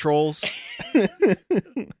remote controls.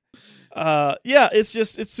 Yeah,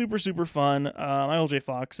 it's super, super fun. Michael J.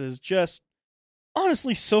 Fox is just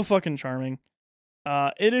honestly so fucking charming.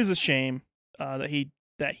 It is a shame that he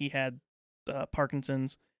had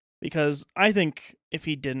Parkinson's, because I think if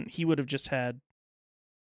he didn't, he would have just had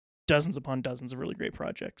dozens upon dozens of really great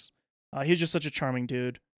projects. He was just such a charming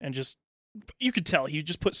dude, and just you could tell he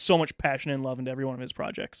just put so much passion and love into every one of his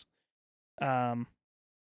projects.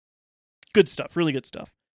 Good stuff, really good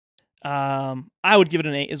stuff. I would give it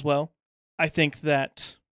an 8 as well. I think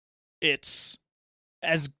that it's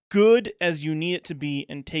as good as you need it to be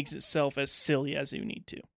and takes itself as silly as you need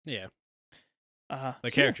to. Yeah. The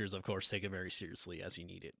The characters, of course, take it very seriously as you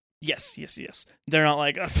need it. Yes. They're not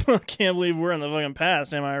like, I can't believe we're in the fucking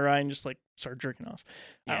past, am I right? And just like start jerking off.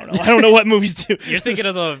 I don't know. I don't know what movies do. You're thinking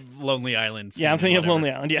of the Lonely Island scene. Yeah, I'm thinking of whatever.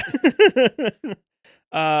 Lonely Island,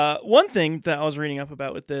 yeah. One thing that I was reading up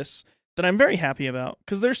about with this that I'm very happy about,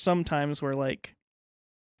 because there's some times where like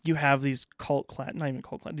you have these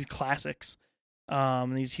these classics,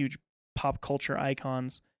 these huge pop culture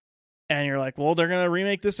icons, and you're like, well, they're gonna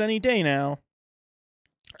remake this any day now.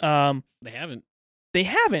 They haven't. They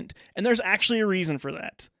haven't, and there's actually a reason for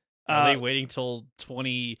that. Are they waiting till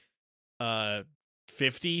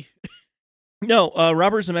 2050? No,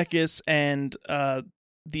 Robert Zemeckis and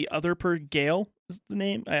the other Gale is the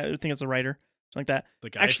name. I think it's a writer, something like that. The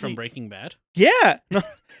guys Actually- from Breaking Bad? Yeah,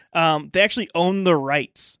 they actually own the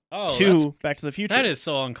rights Oh, to Back to the Future. that is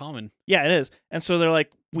so uncommon. Yeah, it is. And so they're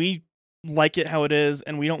like, we like it how it is,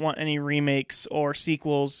 and we don't want any remakes or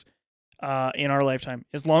sequels in our lifetime.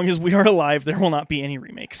 As long as we are alive, there will not be any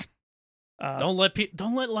remakes. Don't let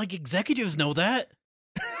like executives know that.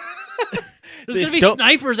 There's They gonna be don't-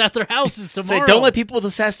 snipers at their houses Say, tomorrow. don't let people with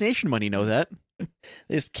assassination money know that. They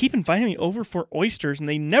just keep inviting me over for oysters, and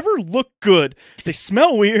they never look good. They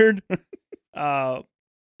smell weird. Their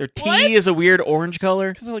tea What? is a weird orange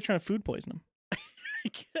color. Because they're like trying to food poison them.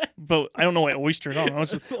 But I don't know why oysters. I don't know.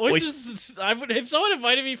 It's just- Oysters. If someone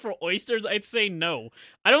invited me for oysters, I'd say no.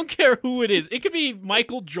 I don't care who it is. It could be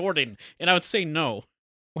Michael Jordan, and I would say no.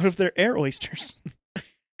 What if they're air oysters?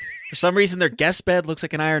 For some reason, their guest bed looks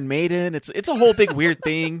like an Iron Maiden. It's a whole big weird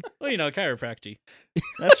thing. Well, chiropractic.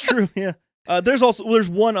 That's true. Yeah. There's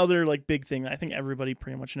one other like big thing that I think everybody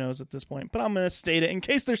pretty much knows at this point, but I'm gonna state it in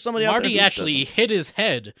case there's somebody out there Marty who actually doesn't. hit his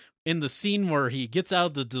head in the scene where he gets out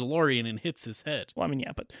of the DeLorean and hits his head. Well, I mean,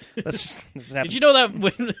 yeah, but that's just Did you know that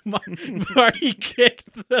when Marty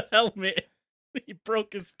kicked the helmet, he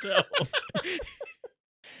broke his toe?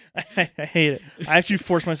 I hate it. I actually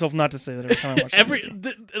force myself not to say that every time I watch that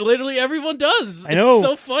movie. Literally everyone does. I know. It's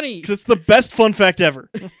so funny. Because it's the best fun fact ever.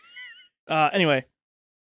 Anyway,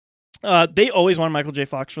 they always wanted Michael J.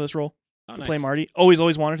 Fox for this role to play Marty. Always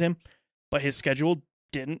wanted him, but his schedule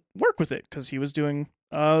didn't work with it because he was doing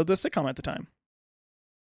the sitcom at the time.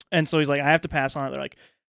 And so he's like, I have to pass on it. They're like,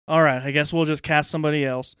 all right, I guess we'll just cast somebody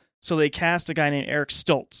else. So they cast a guy named Eric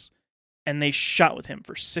Stoltz, and they shot with him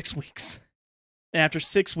for 6 weeks. And after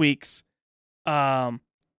 6 weeks,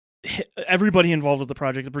 everybody involved with the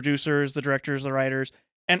project, the producers, the directors, the writers,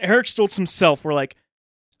 and Eric Stoltz himself were like,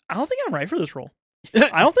 I don't think I'm right for this role.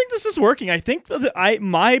 I don't think this is working. I think that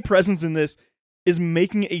my presence in this is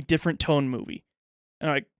making a different tone movie. And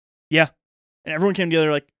I'm like, yeah. And everyone came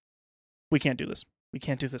together like, we can't do this. We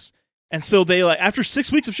can't do this. And so they after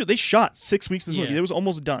 6 weeks of shit, they shot 6 weeks of this movie. It was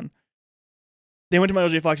almost done. They went to Michael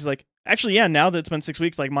J. Fox. He's like, actually, yeah, now that it's been 6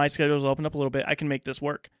 weeks, like my schedule's opened up a little bit. I can make this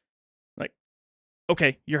work. Like,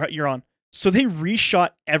 okay, you're on. So they reshot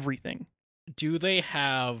everything. Do they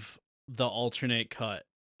have the alternate cut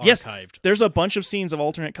archived? Yes, there's a bunch of scenes of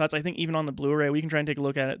alternate cuts. I think even on the Blu-ray, we can try and take a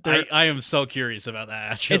look at it. I am so curious about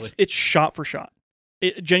that, actually. It's shot for shot.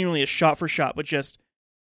 It genuinely is shot for shot, but just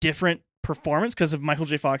different performance because of Michael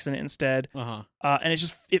J. Fox in it instead. And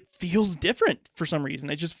it feels different for some reason.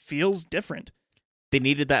 It just feels different. They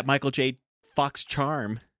needed that Michael J. Fox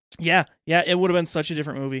charm. Yeah, it would have been such a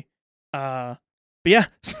different movie. But yeah,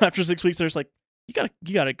 so after 6 weeks, there's like, you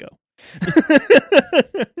gotta go.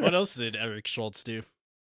 What else did Eric Stoltz do?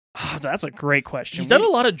 Oh, that's a great question. He's done a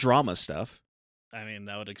lot of drama stuff. I mean,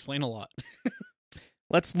 that would explain a lot.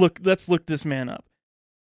 Let's look this man up.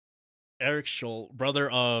 Eric Schultz,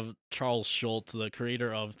 brother of Charles Schultz, the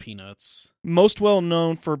creator of Peanuts. Most well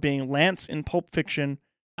known for being Lance in Pulp Fiction,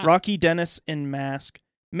 Rocky Dennis in Mask,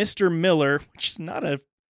 Mr. Miller, which is not a...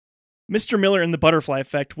 Mr. Miller in The Butterfly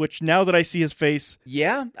Effect, which now that I see his face...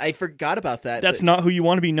 Yeah, I forgot about that. That's not who you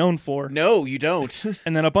want to be known for. No, you don't.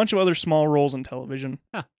 And then a bunch of other small roles in television.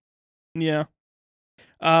 Huh. Yeah.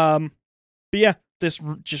 But yeah, this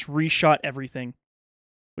just reshot everything,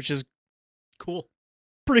 which is cool.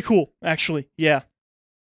 Pretty cool, actually. Yeah.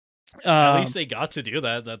 At least they got to do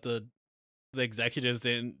that. That the executives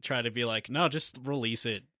didn't try to be like, no, just release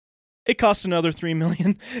it. It cost another $3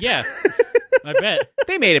 million. Yeah, I bet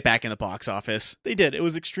they made it back in the box office. They did. It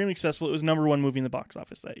was extremely successful. It was #1 movie in the box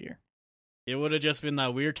office that year. It would have just been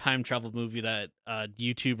that weird time travel movie that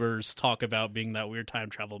YouTubers talk about being that weird time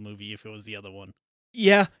travel movie if it was the other one.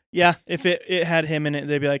 Yeah. If it had him in it,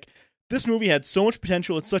 they'd be like, this movie had so much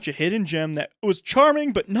potential. It's such a hidden gem that it was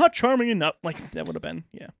charming, but not charming enough. Like, that would have been,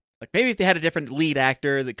 yeah. Like, maybe if they had a different lead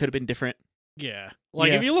actor, that could have been different. Yeah.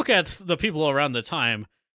 If you look at the people around the time,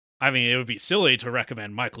 I mean, it would be silly to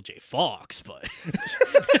recommend Michael J. Fox, but...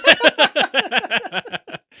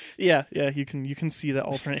 yeah, you can see the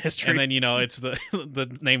alternate history. And then, it's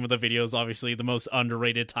the name of the video is obviously the most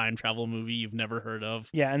underrated time travel movie you've never heard of.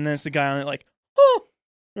 Yeah, and then it's the guy on it like, oh!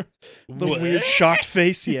 The weird shocked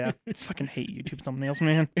face. Yeah. I fucking hate YouTube thumbnails,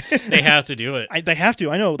 man. They have to do it. They have to.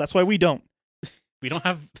 I know. That's why we don't. We don't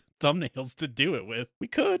have thumbnails to do it with. We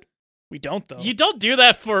could. We don't, though. You don't do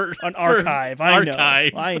that for an archive. I know.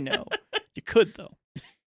 I know. You could, though.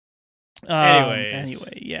 Anyway,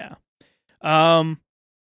 yeah.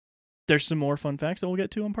 There's some more fun facts that we'll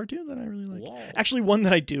get to on part 2 that I really like. Whoa. Actually, one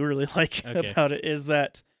that I do really like about it is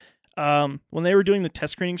that when they were doing the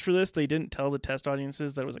test screenings for this, they didn't tell the test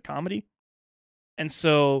audiences that it was a comedy. And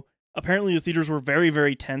so apparently the theaters were very,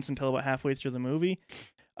 very tense until about halfway through the movie.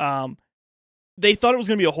 They thought it was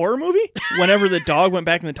going to be a horror movie. Whenever the dog went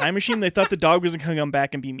back in the time machine, they thought the dog was going to come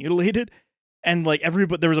back and be mutilated. And like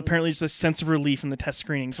there was apparently just a sense of relief in the test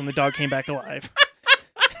screenings when the dog came back alive.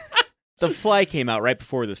 The Fly came out right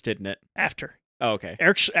before this, didn't it? After. Oh, okay.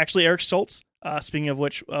 Eric Stoltz, speaking of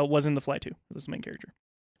which, was in The Fly 2. Was the main character.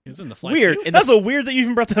 He was in The Fly Weird. too? That's so weird that you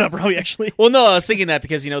even brought that up, Robbie, actually. Well, no, I was thinking that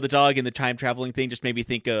because, the dog and the time traveling thing just made me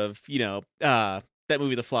think of, that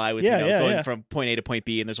movie The Fly with, going from point A to point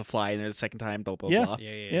B and there's a fly and there's a second time, blah, blah, blah.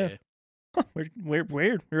 Yeah. Huh, weird. We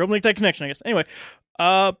were able to make that connection, I guess. Anyway,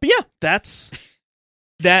 but yeah,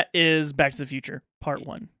 that is Back to the Future, part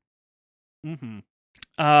 1. Mm-hmm.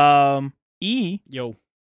 E. Yo.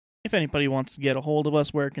 If anybody wants to get a hold of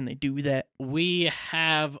us, where can they do that? We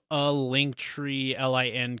have a Linktree,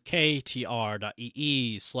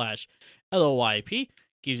 linktr.ee/LOYP.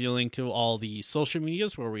 Gives you a link to all the social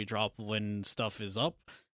medias where we drop when stuff is up,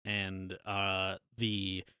 and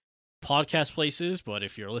the podcast places. But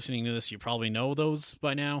if you're listening to this, you probably know those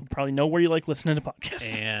by now. Probably know where you like listening to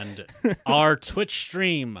podcasts. And our Twitch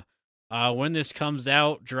stream. When this comes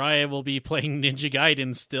out, Jeriah will be playing Ninja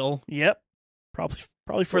Gaiden still. Yep.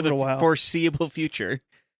 Probably For the a while. foreseeable future.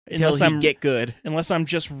 Until Unless you get good. Unless I'm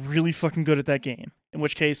just really fucking good at that game. In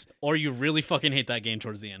which case... Or you really fucking hate that game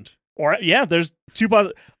towards the end. Or, yeah, there's two...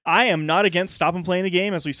 I am not against stopping playing the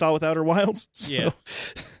game, as we saw with Outer Wilds. So.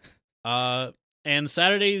 Yeah. And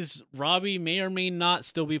Saturdays, Robbie may or may not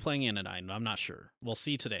still be playing Anodyne. I'm not sure. We'll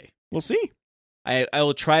see today. We'll see. I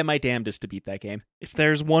will try my damnedest to beat that game. If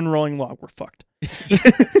there's one rolling log, we're fucked.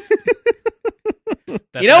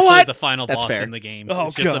 That's you know what? The final That's boss fair. in the game. Oh,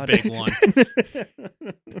 it's just God. a big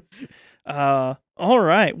one. All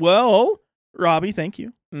right. Well, Robbie, thank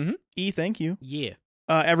you. Mhm. E, thank you. Yeah.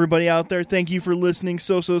 Everybody out there, thank you for listening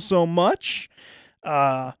so much.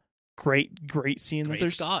 Great seeing that Great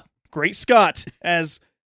there's Scott. Great Scott, as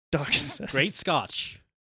Doc says. Great Scotch.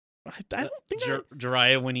 I don't think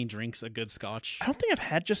Jeriah when he drinks a good Scotch. I don't think I've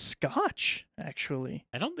had just Scotch, actually.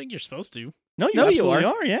 I don't think you're supposed to. No, you No, you absolutely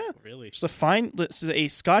are. are. Yeah, Really. just a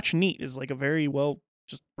Scotch neat is like a very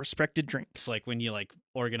just respected drink. It's like when you like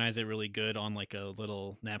organize it really good on like a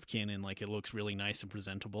little napkin and like it looks really nice and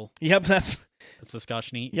presentable. Yep, that's That's the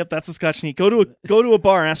Scotch neat. a Scotch neat. Go to a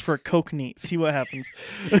bar and ask for a Coke neat. See what happens.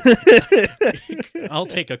 I'll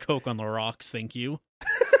take a Coke on the rocks, thank you.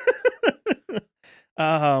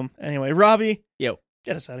 Anyway, Robbie, Yo.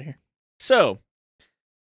 get us out of here. So,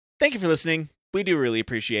 thank you for listening. We do really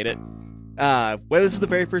appreciate it. Whether this is the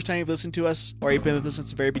very first time you've listened to us or you've been with us since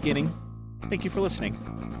the very beginning, thank you for listening.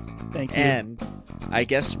 Thank you. And I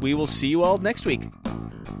guess we will see you all next week.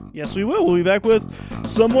 Yes, we will. We'll be back with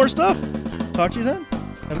some more stuff. Talk to you then.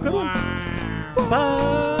 Have a good one.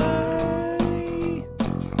 Bye.